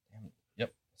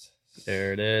yep.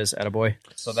 There it is. Attaboy.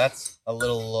 So that's a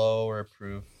little lower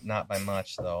proof, not by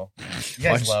much though. You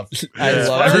guys love. I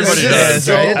love Everybody this. does.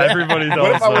 Right? Everybody does.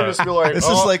 What if I were that. just be like, This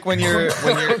is like when you're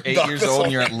 8 years old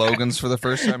and you're at Logan's for the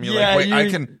first time. You're Yeah, like, wait, I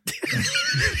you- can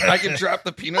I can drop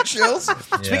the peanut shells.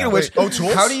 Speaking of which, Wait,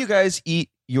 O'Toole's? how do you guys eat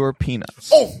your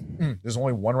peanuts? there's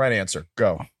only one right answer.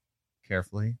 Go.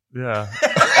 Carefully. Yeah.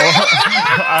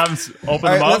 Open All them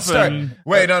right, up let's start. and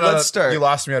Wait, no. Let's start. You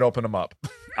lost me. I'd open them up.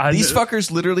 These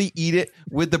fuckers literally eat it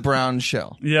with the brown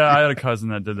shell. Yeah, I had a cousin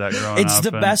that did that growing It's up.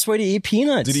 the and best way to eat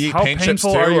peanuts. Did he eat How paint chips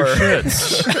painful too? are your or-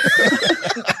 shits?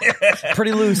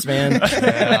 Pretty loose, man.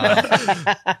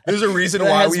 There's a reason That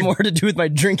why has we. more to do with my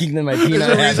drinking than my peanut There's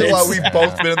a reason habits. why we've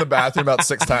both been in the bathroom about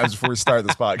 6 times before we started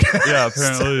this podcast. Yeah,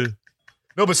 apparently.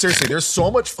 No, but seriously, there's so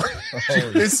much.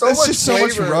 There's so That's much just so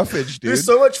much flavor. roughage, dude. There's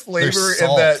so much flavor There's in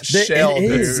salt. that There- shell, it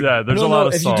is. dude. Yeah, there's No, a lot no,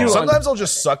 of if you salt. do- Sometimes I'll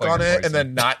just suck Poison, on it poison. and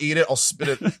then not eat it. I'll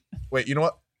spit it. Wait, you know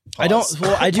what? I don't. Pause.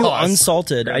 Well, I do Pause.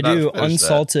 unsalted. We're I about do to finish that.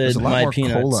 unsalted There's a lot my more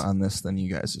peanuts. cola on this than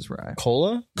you guys' rye.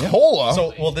 Cola? Cola.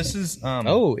 So well, this is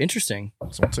Oh, interesting.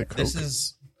 Someone say Coke. this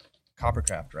is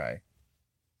Coppercraft rye.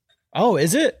 Oh,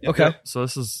 is it? Okay. So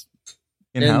this is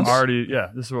In-house? already,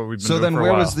 this is what we've been So doing then for a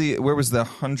where while. was the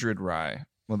 100 rye?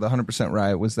 Well, the 100%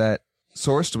 rye, was that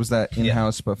sourced? Was that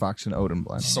in-house by Fox and Odin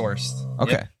blend? Sourced.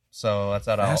 Okay. Yep. So that's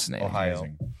out of Fascinating. Ohio.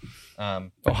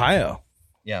 Ohio.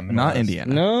 Yeah, Not Minoas.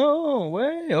 Indiana. No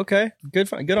way. Okay.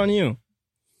 Good on you.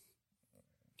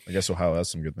 I guess Ohio has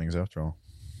some good things after all.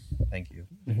 Thank you.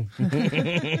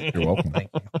 You're welcome.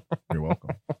 Thank you. You're welcome.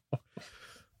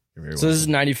 You're very So this is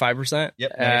 95%?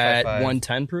 Yep, At 95.5.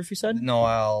 110 proof, you said?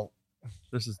 No,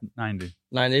 This is 90.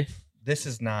 90? this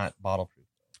is not bottle proof.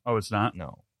 Oh, it's not?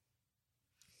 No,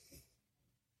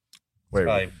 Wait,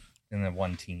 probably in the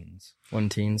 1 teens. 1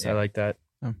 teens. I Yeah. like that.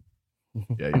 yeah,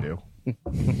 you do.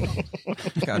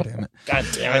 God damn it. God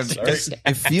damn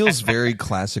It feels very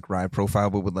classic rye profile,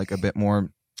 but with like a bit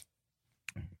more.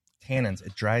 Tannins.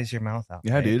 It dries your mouth out.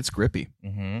 Yeah, dude, it's grippy.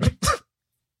 Mm-hmm.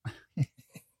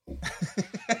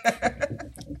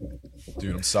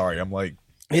 Dude, I'm sorry. I'm like,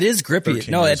 It is grippy.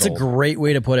 13 No, years that's a old. great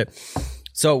way to put it.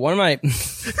 So one of my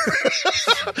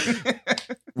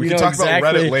we You can know talk about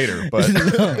exactly- Reddit later, but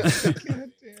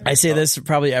I say this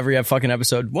probably every fucking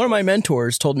episode. One of my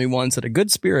mentors told me once that a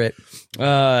good spirit,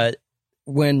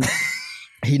 when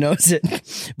he knows it,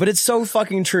 but it's so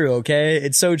fucking true. Okay,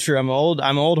 it's so true. I'm an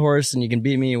old horse, and you can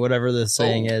beat me, whatever the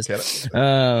saying is.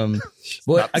 Well,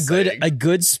 Not a saying.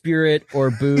 good spirit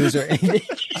or booze or anything.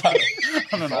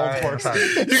 I'm an old horse.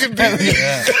 you can beat me.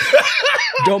 Yeah.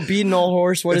 Don't beat an old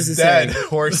horse. What is it Dead saying?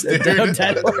 horse, dude.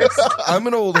 Dead horse. I'm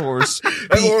an old horse.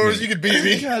 That horse, you can beat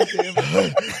me. God damn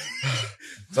it.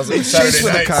 Sounds like Chase Saturday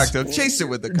with a nights. cocktail. Chase it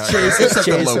with the cocktail. Chase it, Except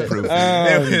the chase low it. proof.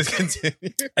 Anyways, continue.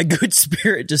 A good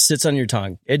spirit just sits on your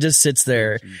tongue. It just sits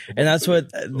there. And that's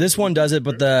what this one does it.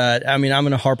 But I'm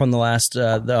going to harp on the last,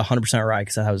 the 100% rye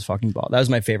because that was fucking ball. That was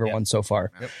my favorite one so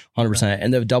far. 100%.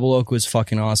 And the double oak was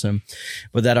fucking awesome.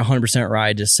 But that 100%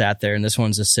 rye just sat there, and this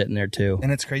one's just sitting there too.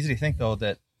 And it's crazy to think though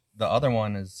that the other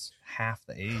one is half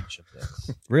the age of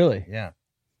this. Really? Yeah.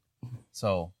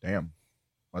 So Damn.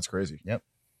 That's crazy. Yep.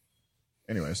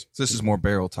 Anyways. So this is more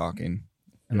barrel talking,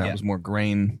 and that Yeah. was more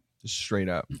grain, just straight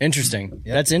up. Interesting.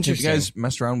 Yep. That's Did you interesting. guys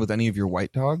mess around with any of your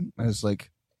white dog? As like,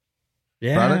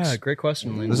 yeah. products? Great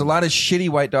question, Lynn. there's a lot of shitty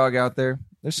white dog out there.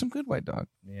 There's some good white dog.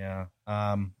 yeah.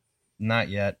 Not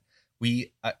yet.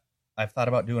 I've thought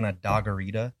about doing a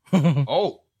dogarita.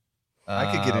 Oh,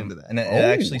 I could get into that. And it Oh.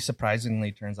 actually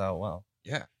surprisingly turns out well.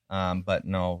 yeah. But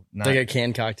no, not Like a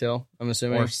canned cocktail, I'm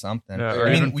assuming. or something. Yeah, or I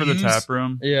mean, even for we the use- tap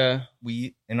room. Yeah.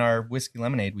 We in our whiskey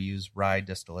lemonade we use rye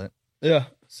distillate. Yeah.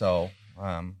 So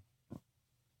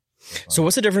So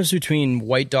what's the difference between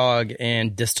white dog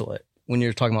and distillate when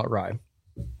you're talking about rye?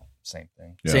 same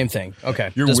thing. Yeah. Same thing.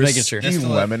 Okay. Your Just whiskey making sure.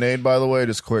 Distillate. lemonade, by the way,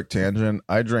 just quick tangent.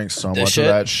 I drank so This much shit?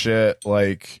 of that shit.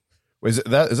 Like, is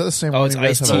that the same Oh, one it's you guys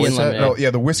iced have tea always and had? lemonade. No,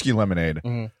 yeah, the whiskey lemonade.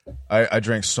 Mhm. I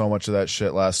drank so much of that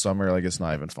shit last summer. Like, it's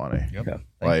not even funny. Yep. Okay.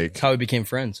 Like, That's how we became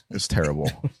friends. it's terrible.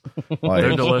 They're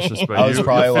Like, delicious, but I was you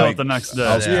probably feel like- it the next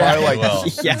I was day. Yeah. probably well.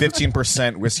 like Yeah.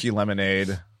 15% whiskey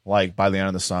lemonade. Like by the end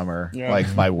of the summer, Yeah.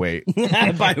 like by weight.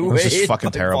 By It was just weight, fucking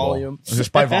by terrible. volume. It was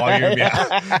just by volume,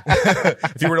 yeah.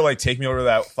 If you were to like take me over to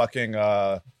that fucking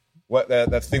what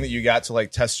that thing that you got to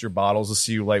like test your bottles to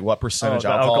see like what percentage the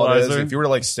alcohol it is. alkalizer? If you were to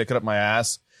like stick it up my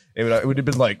ass, it would have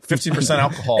been like 15%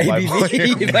 alcohol. By ABV.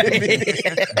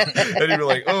 and you'd be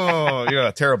like,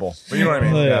 oh, terrible. But you know what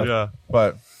I mean? Yeah.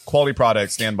 But quality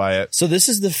product, stand by it. So this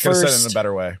is the Could have said it in first. a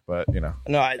better way, but No,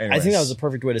 I think Anyways. that was the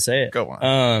perfect way to say it. Go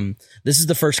on. This is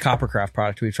the first Coppercraft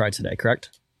product we've tried today,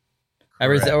 correct?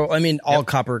 Everything. I mean, all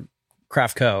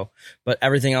Coppercraft Co. But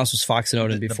everything else was Fox and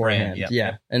Odin The beforehand. brand,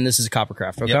 yeah, and this is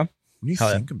Coppercraft. Okay. Yep. When you Hell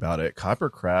yeah. think about it,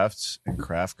 Coppercraft and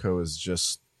Craftco is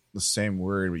just the same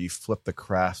word where you flip the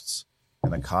crafts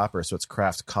and the copper, so it's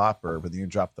craft copper, but then you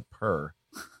drop the per.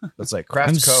 It's like Craft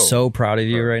I'm Co. so proud of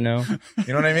you right now.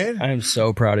 You know what I mean? I am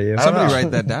so proud of you. I don't Somebody know.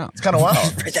 write that down. It's kind of wild.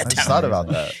 Write that I just down. thought about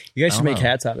that. You guys I should don't make know.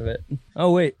 hats out of it.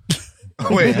 Oh wait,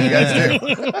 Wait, you guys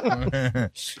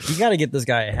do? you got to get this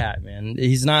guy a hat, man.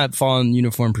 He's not following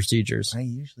uniform procedures. I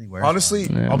usually wear. Honestly,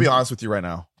 Yeah. I'll be honest with you right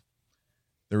now.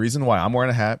 The reason why I'm wearing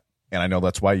a hat, and I know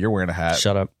that's why you're wearing a hat,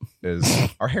 Shut up. is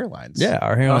our hairlines. Yeah,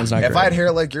 our hairline's not If great. I had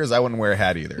hair like yours, I wouldn't wear a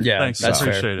hat either. Yeah, Thanks. that's I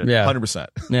fair. appreciate it. Yeah, 100%.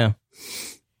 yeah.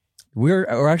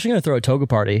 We're actually gonna throw a toga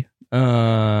party at the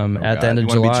end You of want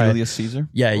to be July. Julius Caesar?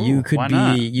 Yeah, you Ooh, could why be.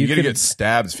 not? You You're going could to get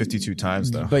stabbed 52 times,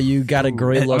 though. but you got a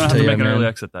great I'm look gonna to have to you, make an early man.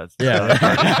 exit. That.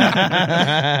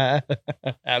 Yeah,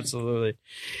 absolutely.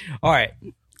 All right,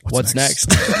 what's next?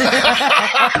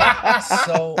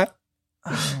 So,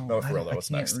 No, for real, though,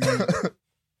 what's I next? can't read.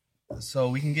 So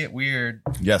we can get weird.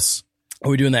 Yes. Are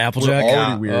we doing the Applejack? We're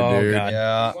already weird, Oh, dude. God.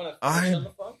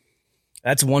 Yeah.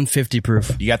 That's 150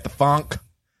 proof. You got the funk.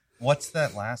 What's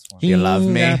that last one? You love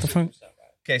me. Got the funk.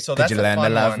 Okay, so Could that's you a learn to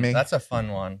fun love one. me? That's a fun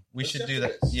one. We should do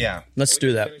that. Yeah. Let's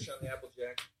do that.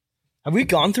 Have we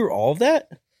gone through all of that?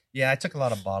 Yeah, I took a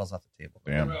lot of bottles off the table.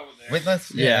 Damn. Wait,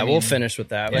 let's. Yeah, I we'll mean, finish with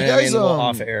that. You I guys, mean, we'll um,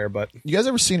 off air, but You guys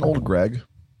ever seen Old Greg?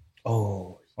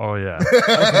 oh, Oh yeah.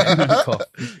 cool.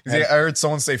 'Cause I heard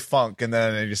someone say funk, and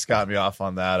then it just got me off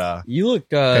on that. You look,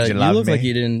 Could you you love look me? like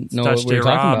you didn't know Touch what we were the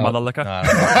raw, talking about. mother liquor. No, I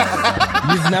don't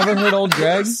know. You've never heard Old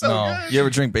Greg? No. You ever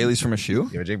drink Bailey's from a shoe?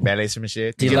 You ever drink ballets from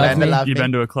shit? Do you love me? You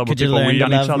been to a club where Could you people learn wee to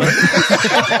on each love other?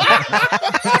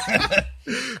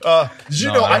 Did you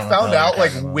No, know I I don't found know out what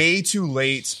like you're talking about. way too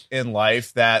late in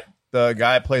life that the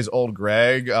guy that plays Old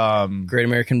Greg, Great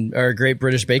American or Great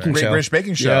British Baking Great Show. British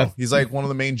Baking Show. Yeah. He's like one of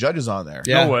the main judges on there.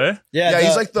 Yeah. No way. Yeah, Yeah,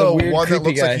 he's like the weird, one that creepy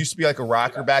looks guy. like he used to be like a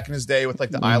rocker back in his day with like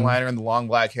the eyeliner and the long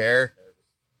black hair.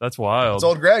 That's wild. It's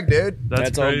Old Greg, dude.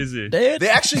 That's all- crazy. Dude. They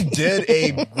actually did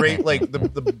a great like the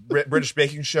British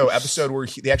Baking Show episode where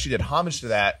they actually did homage to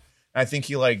that. And I think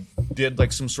he like did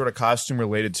like some sort of costume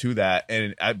related to that,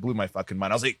 and I blew my fucking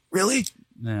mind. I was like, really?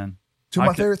 Man. Two of I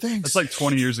my could- favorite things. It's like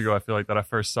 20 years ago, I feel like, that I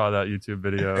first saw that YouTube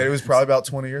video. it was probably about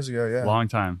 20 years ago. Yeah. Long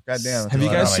time. God damn. Have you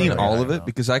Well, guys I seen don't all know. of it?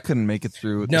 Because I couldn't make it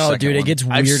through. the No, second dude, it one. gets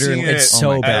I've weirder. seen It's it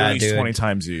so at bad, least dude. 20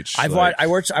 times each. I Like,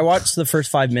 watched the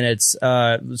first 5 minutes.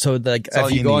 So like all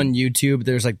if you you go need. on YouTube,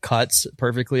 there's like cuts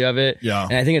perfectly of it. Yeah.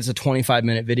 And I think it's a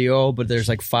 25-minute video, but there's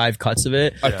like 5 cuts of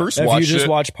it. I first If you watched just it.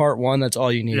 watch part 1, that's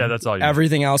all you need. Yeah, that's all you need.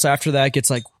 Everything else after that gets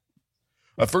like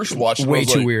I first watched it. when I way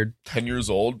was, too like, weird. 10 years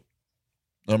old.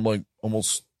 I'm like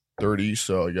almost 30,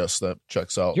 so I guess that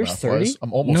checks out. You're math-wise. 30?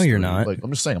 I'm almost. No, you're 30. not. Like I'm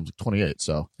just saying, I'm like 28,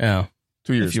 so Yeah.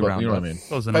 2 years. you But round you know up. what I mean?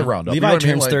 Close If I enough. round up. Levi you know what I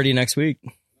mean? turns Like, 30 next week.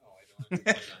 Did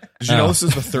you know Oh. this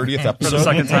is the 30th episode? For the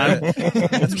second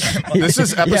time. This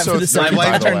is for episode the 30. My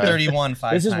wife by the turned way. 31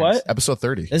 5 This is times. what? Episode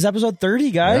 30. This is episode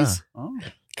 30, guys. Oh.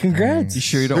 Congrats. You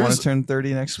sure you don't want There's- to turn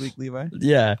 30 next week, Levi?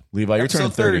 Yeah. Levi, you're turning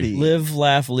Episode 30. 30. Live,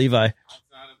 laugh, Levi.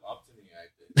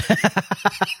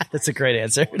 That's a great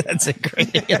answer. That's a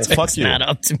great answer. fuck It's you. not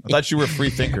up to me. I thought you were a free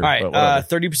thinker. All right, but whatever.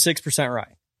 36%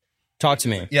 rye. Talk to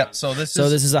me. Yep. So this So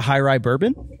is. this is a high rye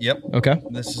bourbon. Yep. Okay.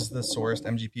 This is the sourced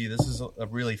MGP. This is a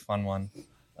really fun one.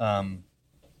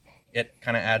 It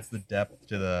kind of adds the depth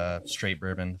to the straight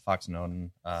bourbon, Fox and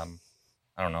Odin. I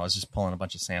don't know. I was just pulling a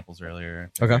bunch of samples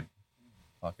earlier. Okay.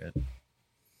 Fuck it.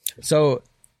 So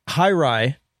high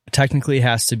rye technically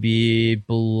has to be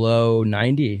below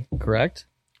 90, correct?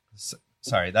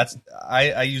 Sorry, that's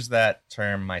I use that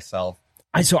term myself.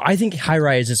 I think high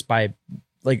rye is just by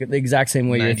like the exact same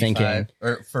way you're 95 thinking.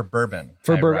 or for bourbon.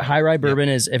 For high rye. high rye bourbon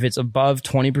is if it's above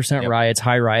 20% Yep. rye, it's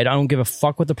high rye. I don't give a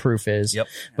fuck what the proof is. Yep.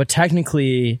 But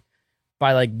technically,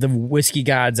 by like the whiskey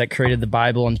gods that created the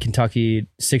Bible in Kentucky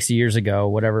 60 years ago,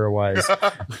 whatever it was,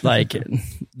 like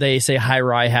they say high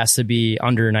rye has to be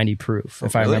under 90 proof,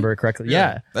 if I really? remember it correctly.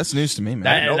 Yeah. That's news to me, man.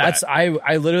 That, know that's I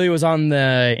literally was on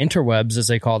the interwebs as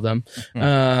they called them. All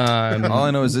I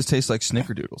know is this tastes like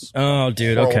snickerdoodles. Oh,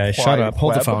 dude. World Okay, shut Wide up.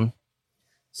 Hold the Web. phone.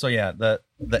 So yeah, the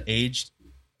aged.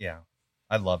 Yeah,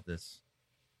 I love this.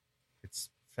 It's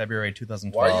February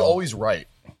 2012. Why are you always right?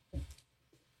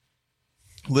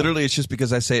 Literally, it's just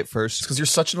because I say it first. Because you're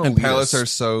such an And elitist. palates are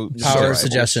so Power so-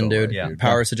 suggestion, so dude. right, Yeah. dude.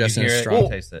 Power suggestion You is hear it, strong. you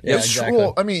taste it. Yeah, It's exactly.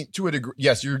 true. I mean, to a degree,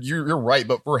 yes, you're right.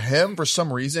 But for him, for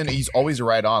some reason, he's always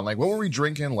right on. Like, what were we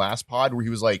drinking last pod where he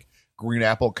was like green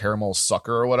apple caramel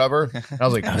sucker or whatever? And I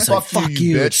was like, fuck, fuck you,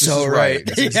 you, bitch. it's This so is right.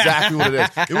 That's exactly what it is.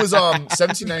 It was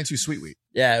 1792 Sweet Wheat.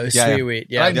 Yeah, it was Yeah, sweet wheat.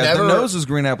 Yeah. I Yeah, never- the nose was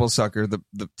green apple sucker. The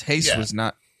taste Yeah. was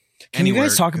not. Can you anywhere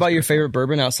guys talk about as your good. favorite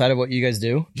bourbon outside of what you guys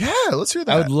do? Yeah, let's hear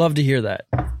that. I would love to hear that.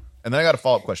 And then I got a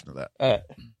follow up question to that.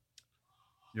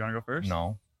 You want to go first?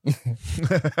 No.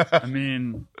 I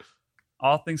mean,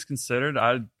 all things considered,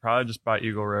 I'd probably just buy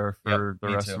Eagle Rare for Yep, the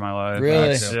me rest too. of my life.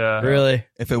 Really? Yeah. Really?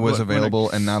 If it was When it-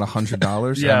 available and not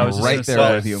 $100, Yeah, I I'm was just right gonna there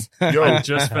say, with you. Yo, I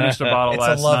just finished a bottle It's a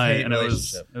last love-hate night, and it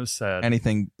relationship. was sad.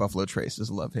 Anything Buffalo Trace is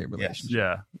a love-hate relationship.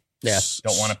 Yeah. Yeah.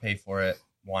 Don't want to pay for it.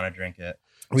 Want to drink it.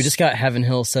 We just got Heaven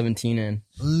Hill 17 in.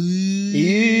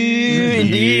 Yeah,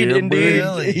 Indeed.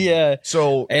 really? Yeah.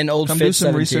 So And Old Come Fit do some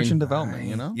 17. research and development,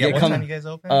 you know? Yeah. Yeah, what come- time you guys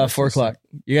open? 4 o'clock.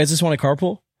 You guys just want to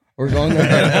carpool? We're going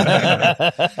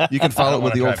there. You can follow I it don't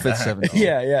with the wanna old drive Fit back. 7.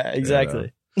 yeah,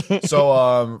 exactly.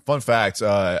 So, fun fact.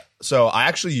 So I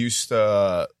actually used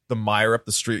the Meyer up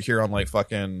the street here on like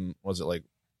fucking, was it like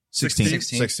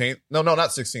 16th. 16th? No, not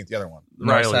 16th. The other one,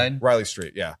 North Riley. side? Riley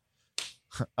Street. Yeah.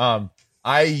 I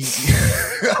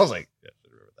I was like, yeah, I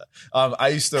remember that. I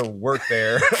used to work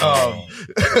there.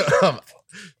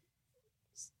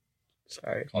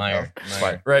 Sorry. Meyer.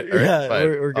 Fine. Right. Yeah, fine.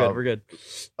 we're good. We're good.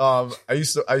 I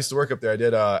used to work up there. I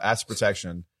did asset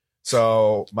protection.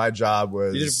 So my job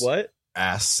was You did what?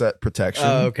 asset protection.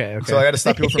 Oh, okay. So I got to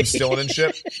stop people from stealing and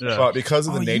shit. Yeah. But because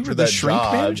of the you nature were of the that shrink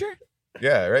job, manager?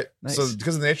 yeah, right. Nice. So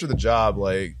because of the nature of the job,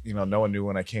 like no one knew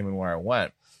when I came and where I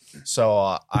went.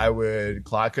 So I would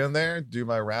clock in there, do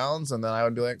my rounds, and then I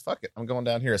would be like, "Fuck it, I'm going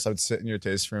down here." So I would sit in your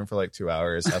tasting room for like 2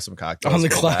 hours, have some cocktails On the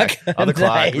go clock? back. On the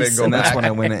clock, Nice. then go And that's back. when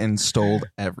I went and stole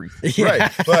everything. Yeah.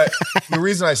 Right. But the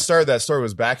reason I started that store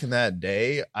was back in that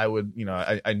day, I would,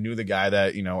 I knew the guy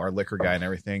that, our liquor guy and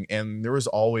everything. And there was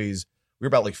always, we were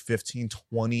about like 15,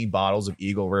 20 bottles of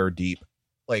Eagle Rare deep.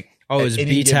 Like, Oh, it was at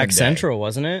any given BTAC day. Central,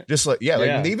 wasn't it? Just like, yeah, like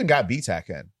Yeah. they even got BTAC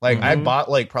in. Like, I Mhm.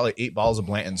 bought like probably 8 bottles of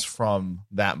Blanton's from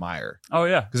that Meyer. Oh,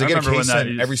 yeah. 'Cause they I get a remember when case that in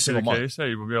used every to single get a month. case. Yeah,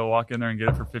 you would be able to walk in there and get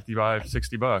it for $55,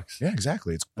 $60. Yeah,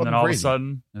 exactly. It's And fucking then all crazy. of a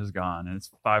sudden, it's gone, and it's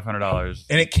 $500.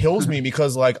 And it kills me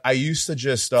because like I used to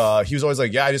just he was always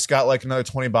like, yeah, I just got like another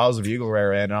 20 bottles of Eagle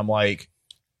Rare in, and I'm like,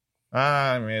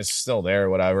 I mean, it's still there,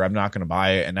 whatever. I'm not gonna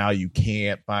buy it, and now you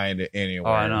can't find it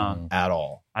anywhere Oh, I know. at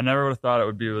all. I never would have thought it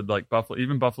would be with like Buffalo,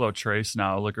 even Buffalo Trace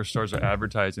now. Liquor stores are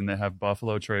advertising they have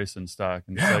Buffalo Trace in stock.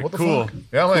 And it's Yeah, like, what the cool. fuck?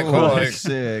 Yeah, I'm like, cool. Cool. Like,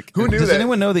 Sick. who knew Does that?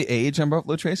 anyone know the age on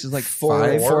Buffalo Trace? Is like 4 5?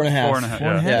 and a half. 4.5, Four and a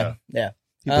half? Yeah. Yeah.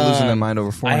 People losing their mind over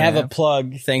 4 I and a have a half.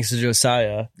 plug thanks to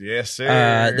Josiah. yes, sir.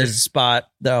 There's a spot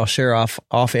that I'll share off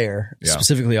air, Yeah.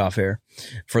 specifically off air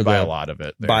for buy the a lot of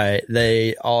it. there. by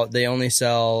they only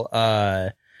sell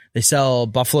they sell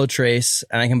Buffalo Trace,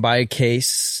 and I can buy a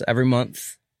case every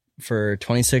month for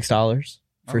 $26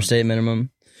 for state minimum,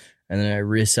 and then I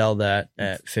resell that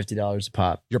at $50 a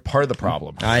pop. You're part of the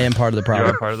problem. I am part of the You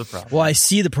problem. are part of the problem. Well, I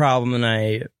see the problem and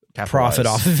I Capitalize. profit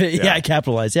off of it. Yeah. Yeah, I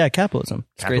capitalize. Yeah, capitalism.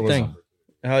 It's a great Capitalism. thing.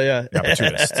 Hell yeah. Yeah,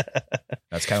 opportunist.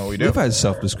 That's kind of what we do. Levi's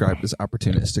self-described as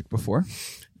opportunistic before.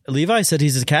 Levi said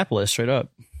he's a capitalist, straight up.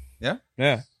 Yeah?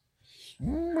 Yeah.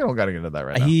 We don't got to get into that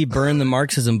right now. He burned the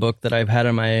Marxism book that I've had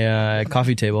on my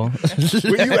coffee table. Wait,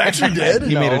 you actually did?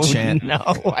 He made a chant. No,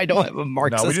 I don't have a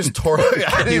Marxism. No, we just tore it.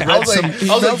 I He didn't. read I was like, some,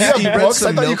 you have books?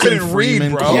 I thought you couldn't read,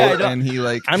 bro. Yeah, I don't- and he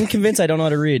like I'm convinced I don't know how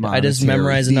to read. I just Monetary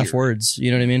memorize enough theory. words. You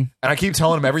know what I mean? And I keep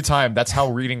telling him every time that's how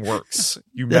reading works.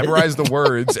 You memorize the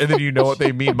words and then you know what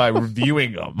they mean by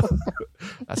reviewing them.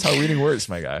 That's how reading works,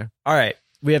 my guy. All right.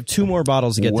 We have 2 more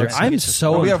bottles to get through. What's- I'm it's just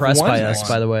so one. We have impressed one by next. us,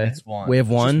 by the way. It's one. We have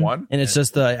Just one, one? and it's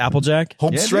just the Applejack.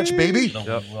 Home Yeah, stretch, dude. baby. The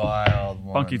Yep. wild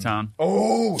one. Funky Town.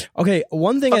 Oh, Okay,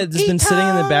 one thing that's been sitting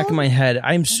in the back of my head,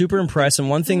 I'm super impressed, and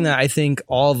one thing that I think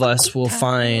all of us will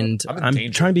find, I'm in I'm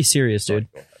danger. trying to be serious, dude.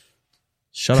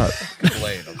 Shut up.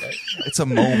 Blade, okay. it's a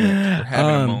moment. We're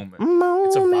having a moment.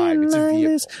 It's a vibe. It's a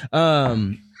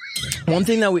vehicle. One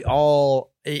thing that we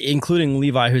all, including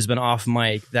Levi, who's been off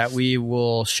mic, that we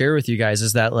will share with you guys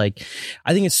is that, like,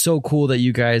 I think it's so cool that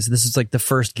you guys, this is like the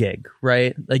first gig,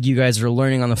 right? Like, you guys are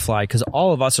learning on the fly, because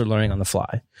all of us are learning on the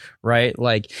fly, right?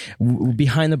 Like,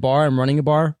 behind the bar, I'm running a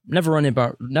bar, never ran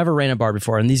a bar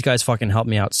before, and these guys fucking help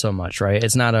me out so much, right?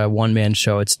 It's not a one-man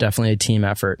show, it's definitely a team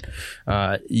effort.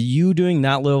 You doing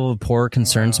that level of pour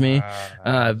concerns me.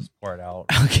 Pour it out.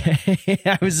 Okay.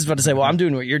 I was just about to say, well, I'm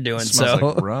doing what you're doing, It smells so.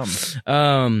 like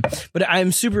rum. But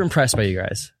I'm super impressed by you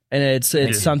guys. And it's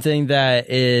something that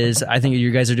is, I think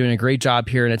you guys are doing a great job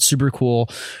here, and it's super cool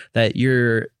that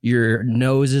your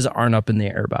noses aren't up in the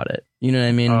air about it. You know what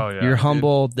I mean? Oh, yeah, You're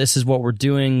humble. This is what we're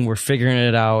doing. We're figuring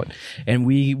it out, and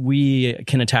we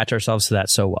can attach ourselves to that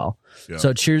so well. Yeah.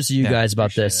 So cheers to you guys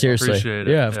about this. Seriously. Appreciate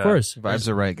it. Yeah, of Yeah. course. Vibes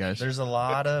are right, guys. There's a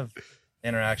lot of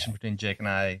interaction between Jake and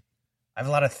I. I have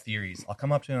a lot of theories. I'll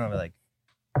come up to him and I'll be like,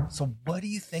 so what do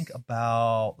you think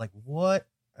about, like, what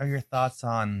are your thoughts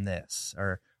on this?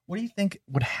 Or what do you think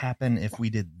would happen if we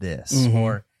did this? Mhm.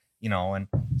 Or, you know, and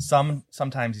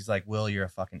sometimes he's like, Will, you're a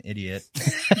fucking idiot.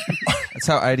 That's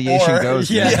how ideation Or- goes.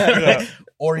 Yeah. man. Yeah.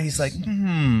 Or he's like,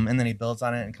 and then he builds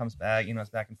on it and comes back, you know, it's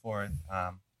back and forth.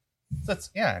 So it's,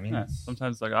 I mean, Yeah,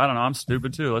 sometimes like I don't know, I'm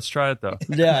stupid too. Let's try it though.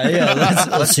 Yeah.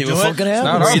 Let's see do what it. fucking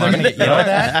not happens. we're our either money. going to get yelled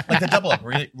at, like the double up.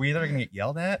 We're either going to get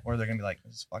yelled at or they're going to be like,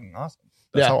 this is fucking awesome.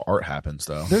 That's Yeah. how art happens,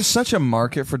 though. There's such a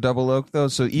market for double oak though,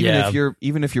 so Yeah.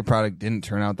 even if your product didn't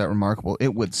turn out that remarkable,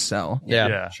 it would sell.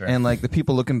 Yeah. Sure. And like the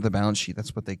people looking at the balance sheet,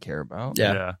 that's what they care about.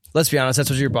 Yeah. Let's be honest. That's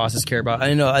what your bosses care about.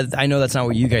 I know that's not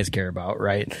what you guys care about,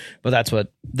 right? But that's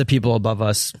what the people above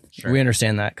us. Sure. We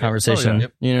understand that conversation. Oh, yeah.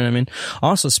 Yep. You know what I mean?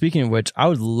 Also, speaking of which, I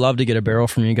would love to get a barrel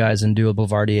from you guys and do a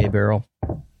Bouvardier barrel.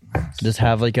 Just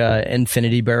have like a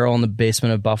infinity barrel in the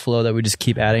basement of Buffalo that we just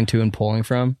keep adding to and pulling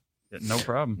from. Yeah, no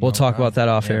problem. We'll talk about that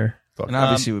off air. And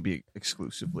obviously it would be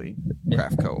exclusively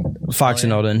Craft Co. Fox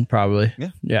and Odin, probably.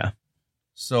 Yeah.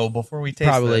 So before we taste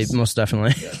Probably, this, most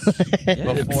definitely.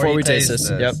 Before you we taste this.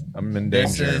 Yep. I'm in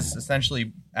this danger. is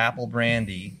essentially apple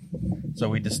brandy. So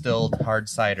we distilled hard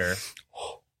cider.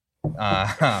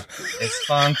 It's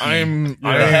funky.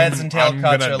 The heads and tail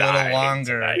cuts are a little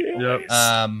longer.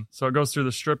 Yep. So it goes through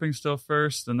the stripping still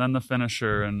first, and then the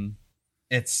finisher, and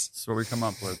It's that's what we come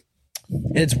up with.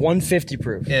 It's 150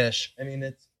 proof. ish. I mean,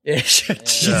 it's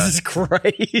Jesus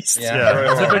Christ.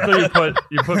 yeah. Typically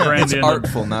you put brandy It's in.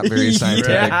 artful, not very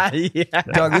scientific. Yeah.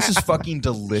 Dog, this is fucking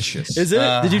delicious. Is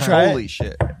it? Did you try Holy it?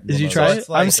 shit. Did you So try it's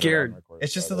it? like- I'm scared.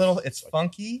 It's just a little. It's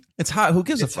funky. It's hot. Who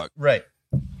gives a It's fuck? right.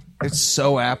 It's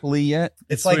so appley yet.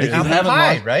 It's like sweet. You apple haven't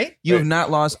pie, lost- right? You have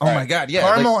not lost. Oh my god, yeah.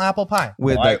 Caramel like, apple pie.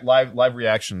 with like, live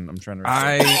reaction. I'm trying to.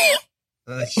 I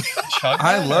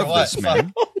love this,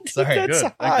 man. Sorry. That's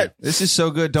Good. hot. This is so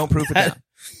good. Don't proof it down.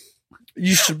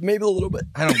 You should maybe a little bit.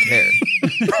 I don't care.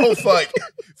 Oh fuck!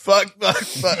 Fuck! That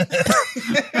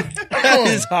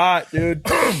is hot, dude.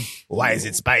 Why is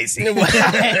it spicy?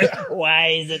 Why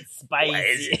is it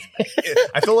spicy?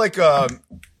 I feel like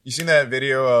you seen that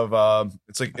video of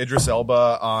it's like Idris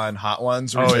Elba on Hot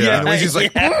Ones. Where Oh, he's, yeah. he's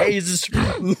like, he's just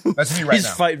that's me right he's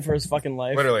now. fighting for his fucking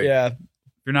life. Literally. Yeah. If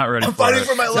you're not ready I'm for fighting it,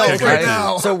 for my it's life okay, right too.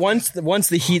 now. So once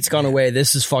the heat's gone away,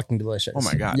 this is fucking delicious. Oh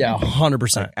my God. Yeah,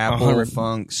 100%. Apple,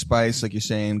 funk, spice, like you're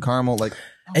saying, caramel. Like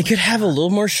It could have a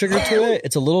little more sugar to it.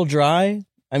 It's a little dry.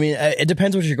 I mean, it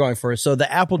depends what you're going for. So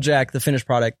the Applejack, the finished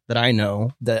product that I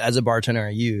know that as a bartender I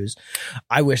use,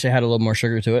 I wish it had a little more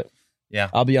sugar to it. Yeah.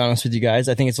 I'll be honest with you guys.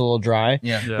 I think it's a little dry,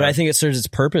 Yeah. Yeah. but I think it serves its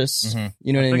purpose. Mhm.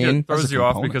 You know what I I think mean? it throws That's a you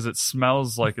off component. because it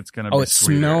smells like it's going to be Oh, it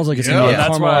sweeter. smells like it's Yeah. gonna be a And that's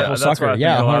caramel why, apple that's why sucker. I think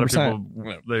Yeah, a lot 100%. of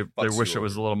people they Fucks wish you it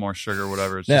was a little more sugar or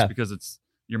whatever. It's Yeah. just because it's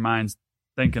your mind's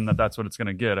thinking that that's what it's going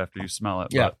to get after you smell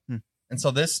it. Yeah. But And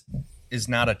so this is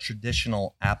not a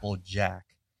traditional apple jack.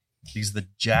 Because the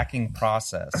jacking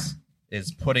process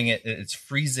is it's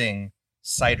freezing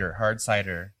cider, hard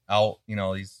cider out. You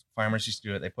know, these farmers used to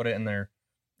do it. They put it in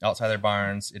outside their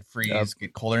barns. It'd freeze,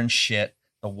 get colder and shit.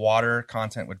 The water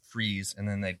content would freeze, and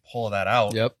then they'd pull that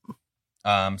out. Yep.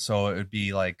 So it would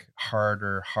be like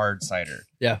hard cider.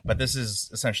 Yeah. But this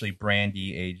is essentially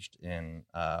brandy aged in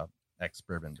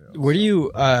ex-bourbon barrels. Where do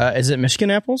you, is it Michigan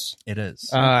apples? It is.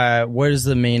 What is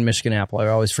the main Michigan apple? I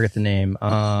always forget the name.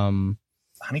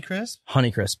 Honeycrisp?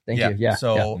 Honeycrisp. Thank you. Yeah.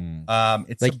 So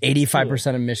it's like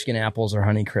 85% of Michigan apples are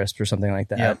Honeycrisp or something like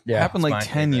that. Yeah. Yeah. happened It's like my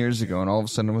 10 favorite. years ago, and all of a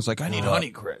sudden it was like, I need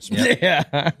Honeycrisp.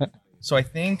 Yeah. So I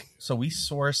think we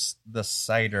source the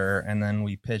cider and then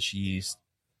we pitch yeast.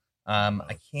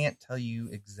 I can't tell you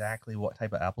exactly what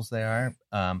type of apples they are.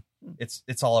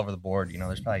 It's all over the board. You know,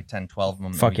 there's probably 10, 12 of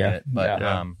them. Fuck that we yeah. get.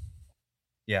 But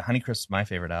Yeah. Honeycrisp's my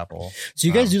favorite apple. So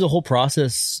you guys do the whole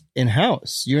process in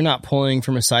house. You're not pulling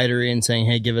from a cidery and saying,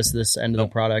 "Hey, give us this end of the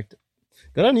Nope. product."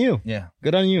 Good on you. Yeah.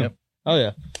 Good on you. Yep. Oh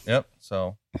yeah. Yep.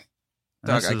 So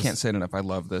Dog, This I is- can't say it enough. I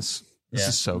love this. This Yeah.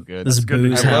 is so good. This is good to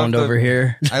booze hear. I love hound the- over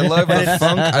here. I love the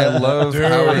funk. I love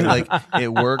how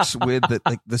it works with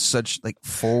the such like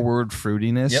forward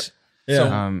fruitiness. Yep. Yeah.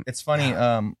 So it's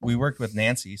funny. We worked with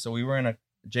Nancy. So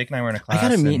Jake and I were in a class. I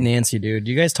gotta meet and- Nancy, dude.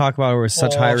 You guys talk about her with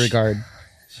such Oh, high she- regard.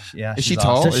 Yeah. Is she's she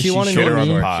tall? Does awesome. she wanna short? meet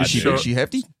me? Pod, Is she dude. big? She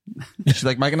hefty? She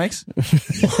like Mike and Ike's? Is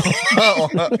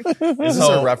this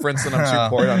a reference that I'm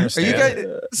too poor to Are understand? you guys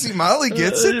see Molly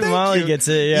gets it? Thank Molly you. gets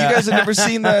it. Yeah. You guys have never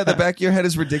seen the back of your head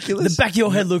is ridiculous? The back of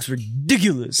your head looks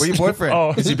ridiculous. Where your boyfriend?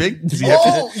 Oh. Is he big? Does he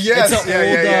Oh, yes. It's an Yeah,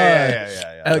 old,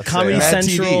 yeah. That's Comedy it. Mad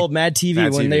Central, TV. Mad TV,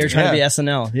 Mad when TV. they were trying to be Yeah.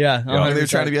 SNL. Yeah. When they were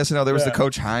trying to be SNL, there was the Yeah.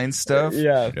 Coach Hines stuff.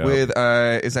 Yeah. Yeah. With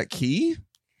is that Key?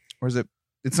 Or is it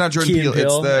it's not Jordan Key and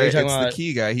Peele, Peele? Are you it's talking the about-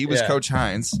 Key guy. He was Yeah. Coach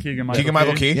Hines.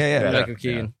 Keegan-Michael Key? Yeah. Michael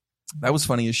Keegan. That was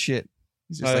funny as shit.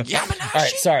 He's just like, yeah, All right,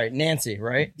 sorry, Nancy,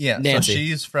 right? Yeah,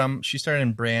 Nancy. so she started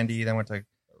in Brandy, then went to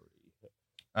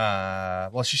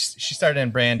she started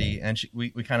in Brandy, and we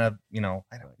kind of,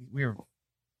 we were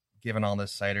given all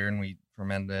this cider and we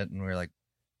fermented it, and we were like,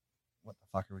 what the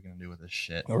fuck are we gonna do with this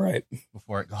shit All right.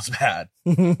 before it goes bad?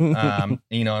 We've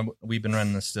been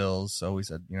running the stills, so we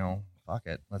said, fuck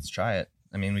it, let's try it.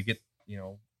 I mean, we get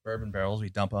bourbon barrels, we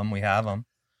dump them, we have them.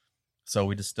 So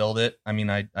we distilled it. I mean,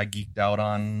 I geeked out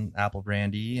on apple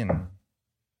brandy and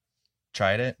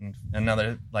tried it, and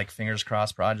another like fingers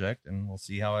crossed project, and we'll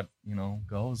see how it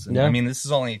goes. And Yeah. I mean, this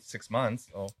is only 6 months,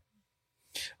 so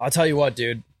I'll tell you what,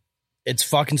 dude. It's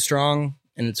fucking strong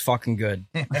and it's fucking good.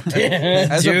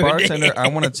 As Dude. a bartender, I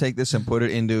want to take this and put it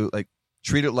into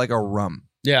treat it like a rum.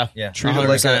 Yeah. yeah. Treat it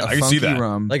like 100%. a I can see funky that.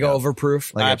 rum. Like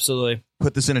overproof. Like a- Absolutely.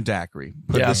 Put this in a daiquiri.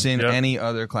 Put Yeah. this in Yep. any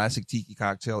other classic tiki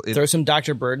cocktail. Throw some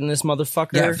Dr. Bird in this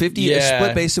motherfucker. Yeah, 50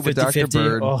 split base it with 50, Dr.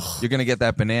 Bird. Oh, You're gonna get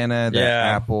that banana, that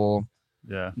Yeah. apple.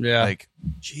 Yeah. yeah. Like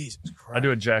Jesus Christ. I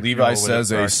do a Jack. Levi Mule with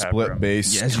says it for a our tap split room.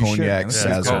 base Yes, you should, cognac man.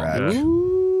 Yeah, it's called- Sazerac. yeah.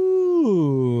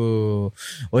 Ooh.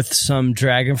 With some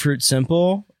dragon fruit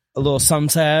simple. A little some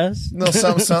saz. No,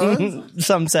 some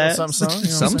Some saz.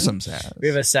 Some sad. We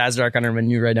have a Sazerac on our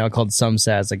menu right now called Some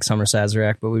Saz, like Summer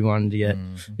Sazerac, but we wanted to get,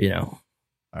 All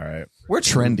right. We're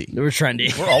trendy. we're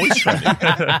trendy. We're always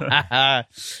trendy.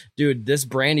 Dude, this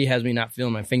brandy has me not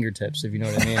feeling my fingertips, if you know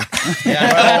what I mean.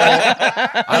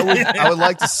 I would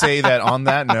like to say that on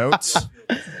that note.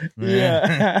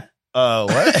 Yeah.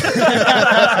 What?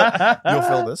 You'll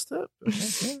fill this tip?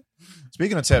 Okay.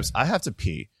 Speaking of tips, I have to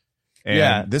pee. And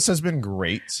Yeah. this has been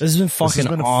great. This has been fucking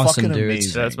been awesome, fucking dude.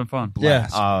 amazing. Yeah, it's been fun.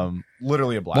 Yeah.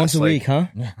 Literally a blast. Once a Like, week, huh?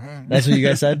 That's what you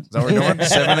guys said? Is that what we're doing?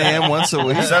 7 a.m. once a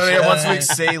week. 7 a.m. once a week.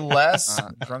 Say less.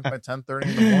 Drunk by 10:30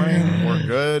 in the morning. We're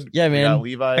good. Yeah, We man. got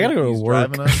Levi. I gotta go to He's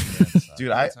work. driving us.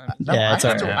 Dude, I Yeah, it's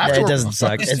have all to- right. I have Yeah, to it work doesn't on suck.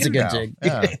 fucking It's a good now. jig.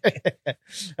 Yeah.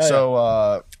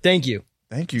 So, Thank you.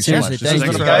 thank you Seriously, so much. thank This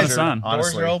has you. been a Thanks pleasure, for having us on. Doors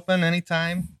honestly. are open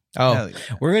anytime. Oh, Hell yeah.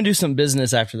 we're going to do some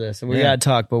business after this. We Yeah. got to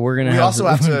talk, but we're going to We have also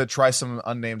have to try some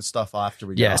unnamed stuff after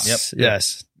we go. Yes.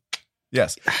 Yes.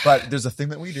 Yes. But there's a thing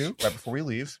that we do right before we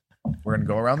leave. We're going to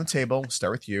go around the table.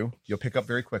 Start with you. You'll pick up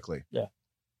very quickly.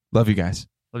 Love you guys.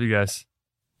 Love you guys.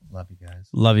 Love you guys.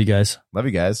 Love you guys. Love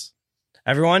you guys.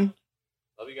 Everyone?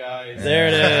 Love you guys. There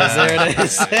it is. There it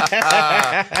is.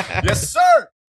 Yes, sir.